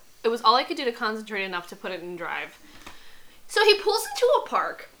 It was all I could do to concentrate enough to put it in drive." So he pulls into a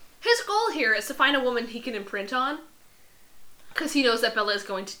park. His goal here is to find a woman he can imprint on, because he knows that Bella is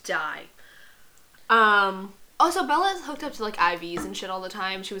going to die. Also, Bella is hooked up to, like, IVs and shit all the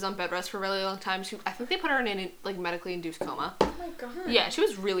time. She was on bed rest for a really long time. I think they put her in a, like, medically induced coma. "Oh my god." Yeah, she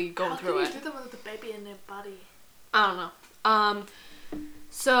was really going through it. How can you do that with the baby in their body? I don't know.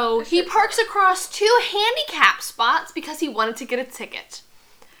 So he parks across 2 handicap spots because he wanted to get a ticket.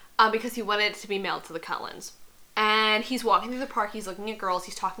 Because he wanted it to be mailed to the Cullens. And he's walking through the park, he's looking at girls,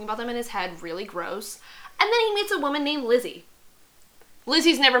 he's talking about them in his head, really gross. And then he meets a woman named Lizzie.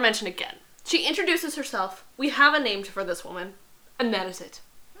 Lizzie's never mentioned again. She introduces herself. We have a name for this woman. And that is it.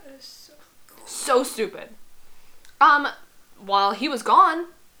 That is So stupid. While he was gone,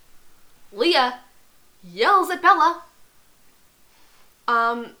 Leah yells at Bella.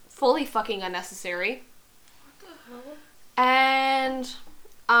 Fully fucking unnecessary. What the hell? And,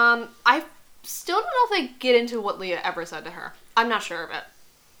 I still don't know if they get into what Leah ever said to her. I'm not sure of it.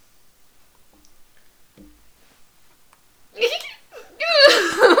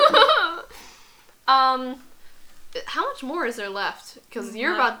 How much more is there left? Because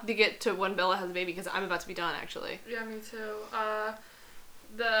you're about to get to when Bella has a baby, because I'm about to be done, actually. Yeah, me too.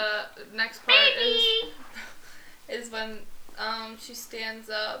 The next part is when she stands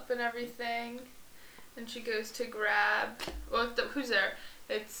up and everything, and she goes to grab. Well, who's there?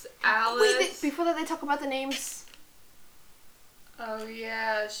 It's Alice. Wait, before that, they talk about the names. Oh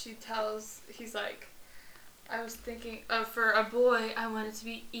yeah, he's like, I was thinking, for a boy, I wanted to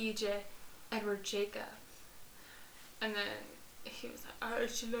be EJ, Edward Jacob. And then he was like, I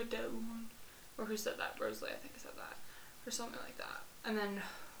should let that one. Or who said that? Rosalie, I think, said that. Or something like that. And then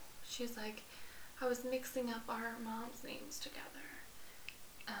she's like, I was mixing up our moms' names together.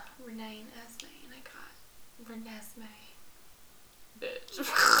 Renee and Esme. And I got Renesmee. Bitch.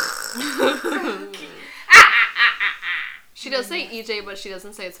 She does say EJ, but she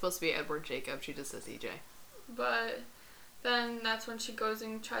doesn't say it's supposed to be Edward Jacob. She just says EJ. But then that's when she goes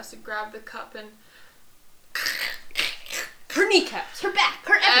and tries to grab the cup and her kneecaps, her back,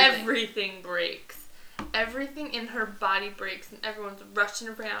 her everything breaks. Everything in her body breaks, and everyone's rushing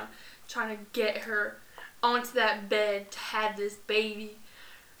around trying to get her onto that bed to have this baby.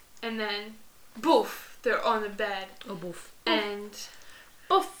 And then, boof, they're on the bed. Oh, boof. And,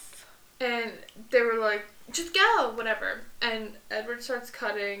 boof. And they were like, just go, whatever. And Edward starts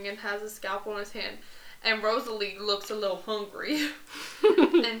cutting and has a scalpel in his hand. And Rosalie looks a little hungry.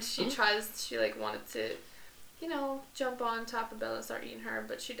 And she wanted to, jump on top of Bella and start eating her,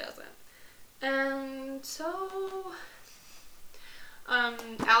 but she doesn't. And so,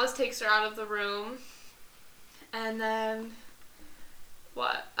 Alice takes her out of the room. And then,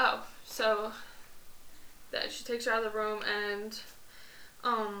 what? Oh, so, that she takes her out of the room, and,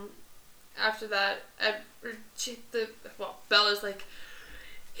 after that, Bella's like,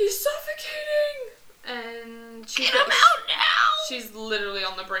 he's suffocating! And she's Get him out now! She's literally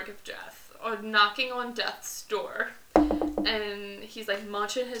on the brink of death, or knocking on death's door. And he's like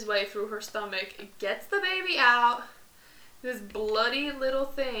munching his way through her stomach, gets the baby out. This bloody little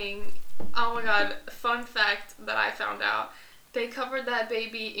thing. Oh my god, fun fact that I found out. They covered that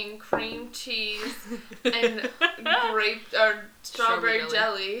baby in cream cheese and strawberry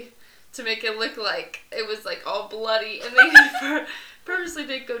jelly to make it look like it was like all bloody, and they purposely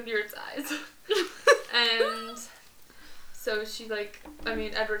didn't go near its eyes. And so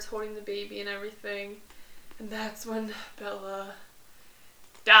Edward's holding the baby and everything, and that's when Bella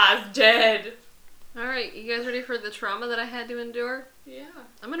dies dead. Alright, you guys ready for the trauma that I had to endure? Yeah.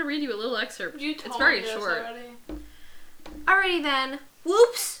 I'm gonna read you a little excerpt. It's very short. Already. Alrighty then.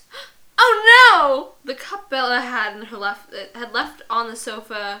 Whoops! Oh no! The cup Bella had left on the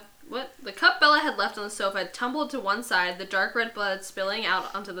sofa. What? The cup Bella had left on the sofa had tumbled to one side, the dark red blood spilling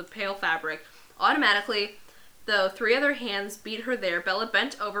out onto the pale fabric. Automatically, though 3 other hands beat her there, Bella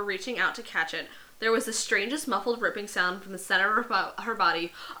bent over, reaching out to catch it. There was the strangest muffled ripping sound from the center of her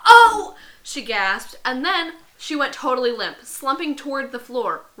body. Oh! She gasped, and then she went totally limp, slumping toward the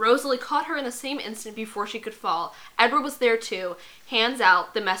floor. Rosalie caught her in the same instant before she could fall. Edward was there too, hands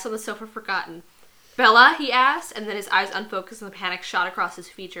out, the mess on the sofa forgotten. Bella, he asked, and then his eyes unfocused and the panic shot across his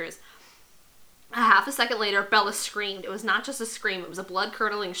features. A half a second later, Bella screamed. It was not just a scream, it was a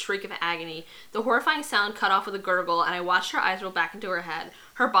blood-curdling shriek of agony. The horrifying sound cut off with a gurgle, and I watched her eyes roll back into her head.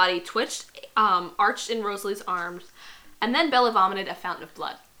 Her body twitched, arched in Rosalie's arms, and then Bella vomited a fountain of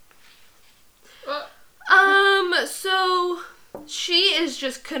blood. So she is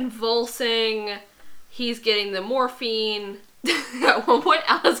just convulsing. He's getting the morphine. At one point,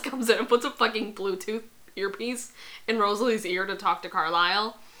 Alice comes in and puts a fucking Bluetooth earpiece in Rosalie's ear to talk to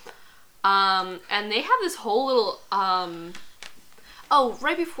Carlisle. And they have this whole little, oh,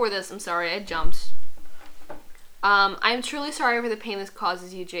 right before this, I'm sorry, I jumped. I am truly sorry for the pain this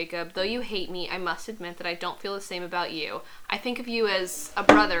causes you, Jacob. Though you hate me, I must admit that I don't feel the same about you. I think of you as a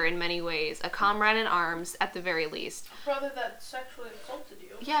brother in many ways, a comrade in arms, at the very least. A brother that sexually assaulted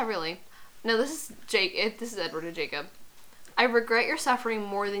you. Yeah, really. No, this is Edward and Jacob. I regret your suffering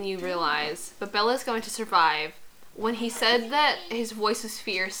more than you realize, but Bella is going to survive. When he said that, his voice was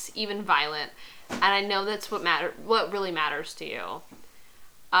fierce, even violent, and I know that's what really matters to you.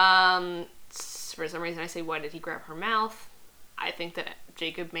 For some reason I say, why did he grab her mouth? I think that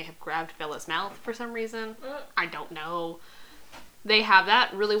Jacob may have grabbed Bella's mouth for some reason. I don't know. They have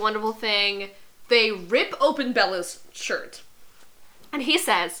that really wonderful thing. They rip open Bella's shirt. And he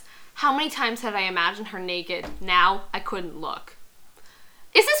says, how many times had I imagined her naked? Now I couldn't look.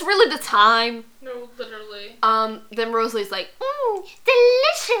 Is this really the time? No, literally. Then Rosalie's like,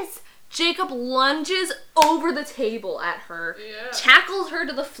 delicious! Jacob lunges over the table at her, tackles her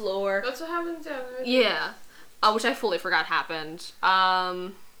to the floor. That's what happens, Yeah. Which I fully forgot happened.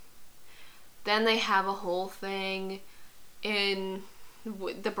 Then they have a whole thing in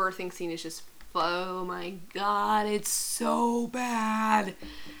the birthing scene is just, oh my god, it's so bad.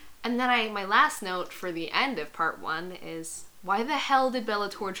 And then my last note for the end of part 1 is, why the hell did Bella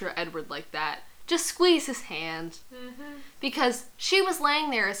torture Edward like that? Just squeeze his hand. Mm-hmm. Because she was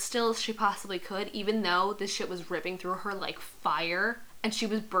laying there as still as she possibly could, even though this shit was ripping through her like fire, and she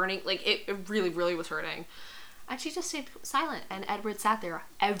was burning, like, it really, really was hurting. And she just stayed silent, and Edward sat there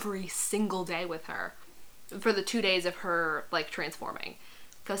every single day with her for the 2 days of her, like, transforming.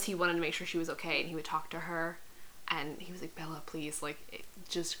 Because he wanted to make sure she was okay, and he would talk to her, and he was like, Bella, please, like,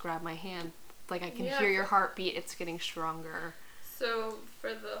 just grab my hand. Like, I can hear your heartbeat, it's getting stronger. So,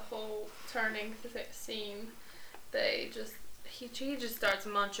 for the whole turning scene, he just starts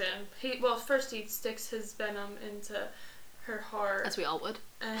munching. First he sticks his venom into her heart. As we all would.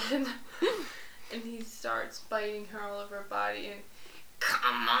 And he starts biting her all over her body, and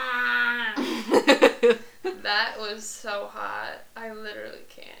come on! That was so hot. I literally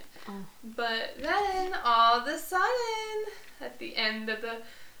can't. Oh. But then, all of a sudden, at the end of the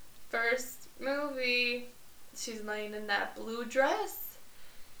first movie, she's laying in that blue dress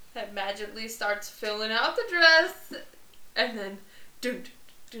that magically starts filling out the dress, and then dun,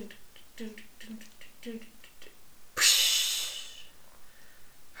 dun, dun, dun, dun, dun, dun, dun,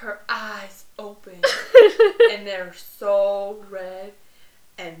 her eyes open and they're so red,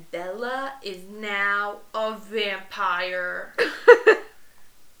 and Bella is now a vampire.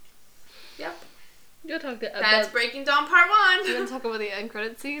 Yep. You'll talk That's Breaking Dawn Part 1. You want to talk about the end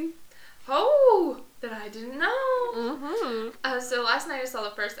credit scene? Oh, that I didn't know. Mm-hmm. So last night I saw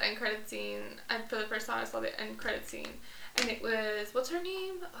the first end credit scene, and for the first time I saw the end credit scene, and it was, what's her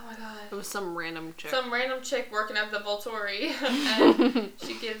name? Oh my god. It was some random chick. Some random chick working at the Volturi, and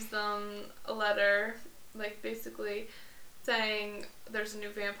she gives them a letter, like, basically saying there's a new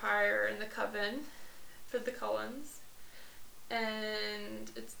vampire in the coven for the Cullens, and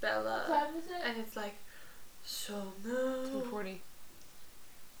it's Bella. What was it? And it's like, so now... 240.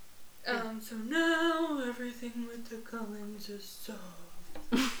 So now everything with the Cullens is solved.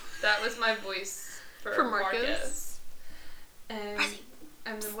 That was my voice for Marcus. And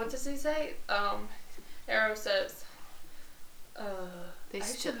then what does he say? Arrow says,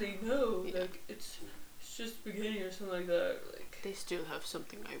 actually no, like, it's just beginning or something like that. Like, They still have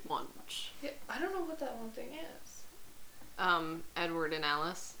something I want. yeah, I don't know what that one thing is. Edward and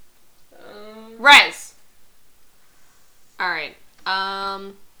Alice. Um, Rez! Alright.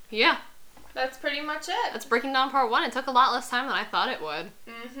 Yeah. That's pretty much it. That's Breaking Dawn Part 1. It took a lot less time than I thought it would.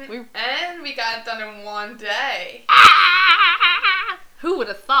 Mm-hmm. And we got it done in one day. Who would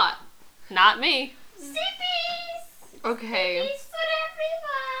have thought? Not me. Zippies! Okay. Zippies for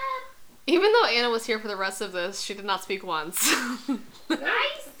everyone! Even though Anna was here for the rest of this, she did not speak once. I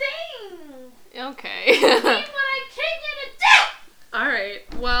sing! Okay. Sing what I came here to do! Alright.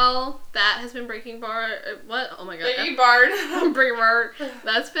 Well, that has been Breaking Bar. What? Oh my god. Breaking Bard. Breaking Bar.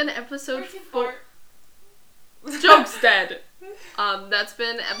 That's been episode Breaking 4. Joke's dead. That's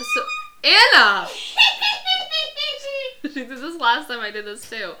been episode... Anna! She did this last time, I did this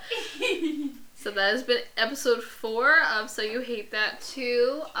too. So that has been episode 4 of So You Hate That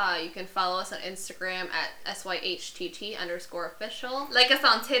Too. You can follow us on Instagram at SYHTT_official. Like us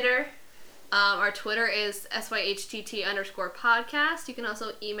on Twitter. Our Twitter is SYHTT_podcast. You can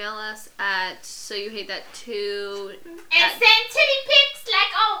also email us at SoYouHateThat2. And send titty pics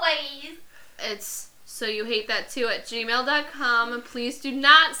like always! It's SoYouHateThat2@gmail.com. Please do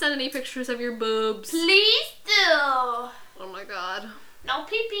not send any pictures of your boobs. Please do! Oh my god. No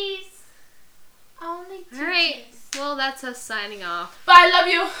peepees. Only titties. Alright. Well, that's us signing off. Bye, love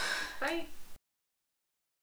you. Bye.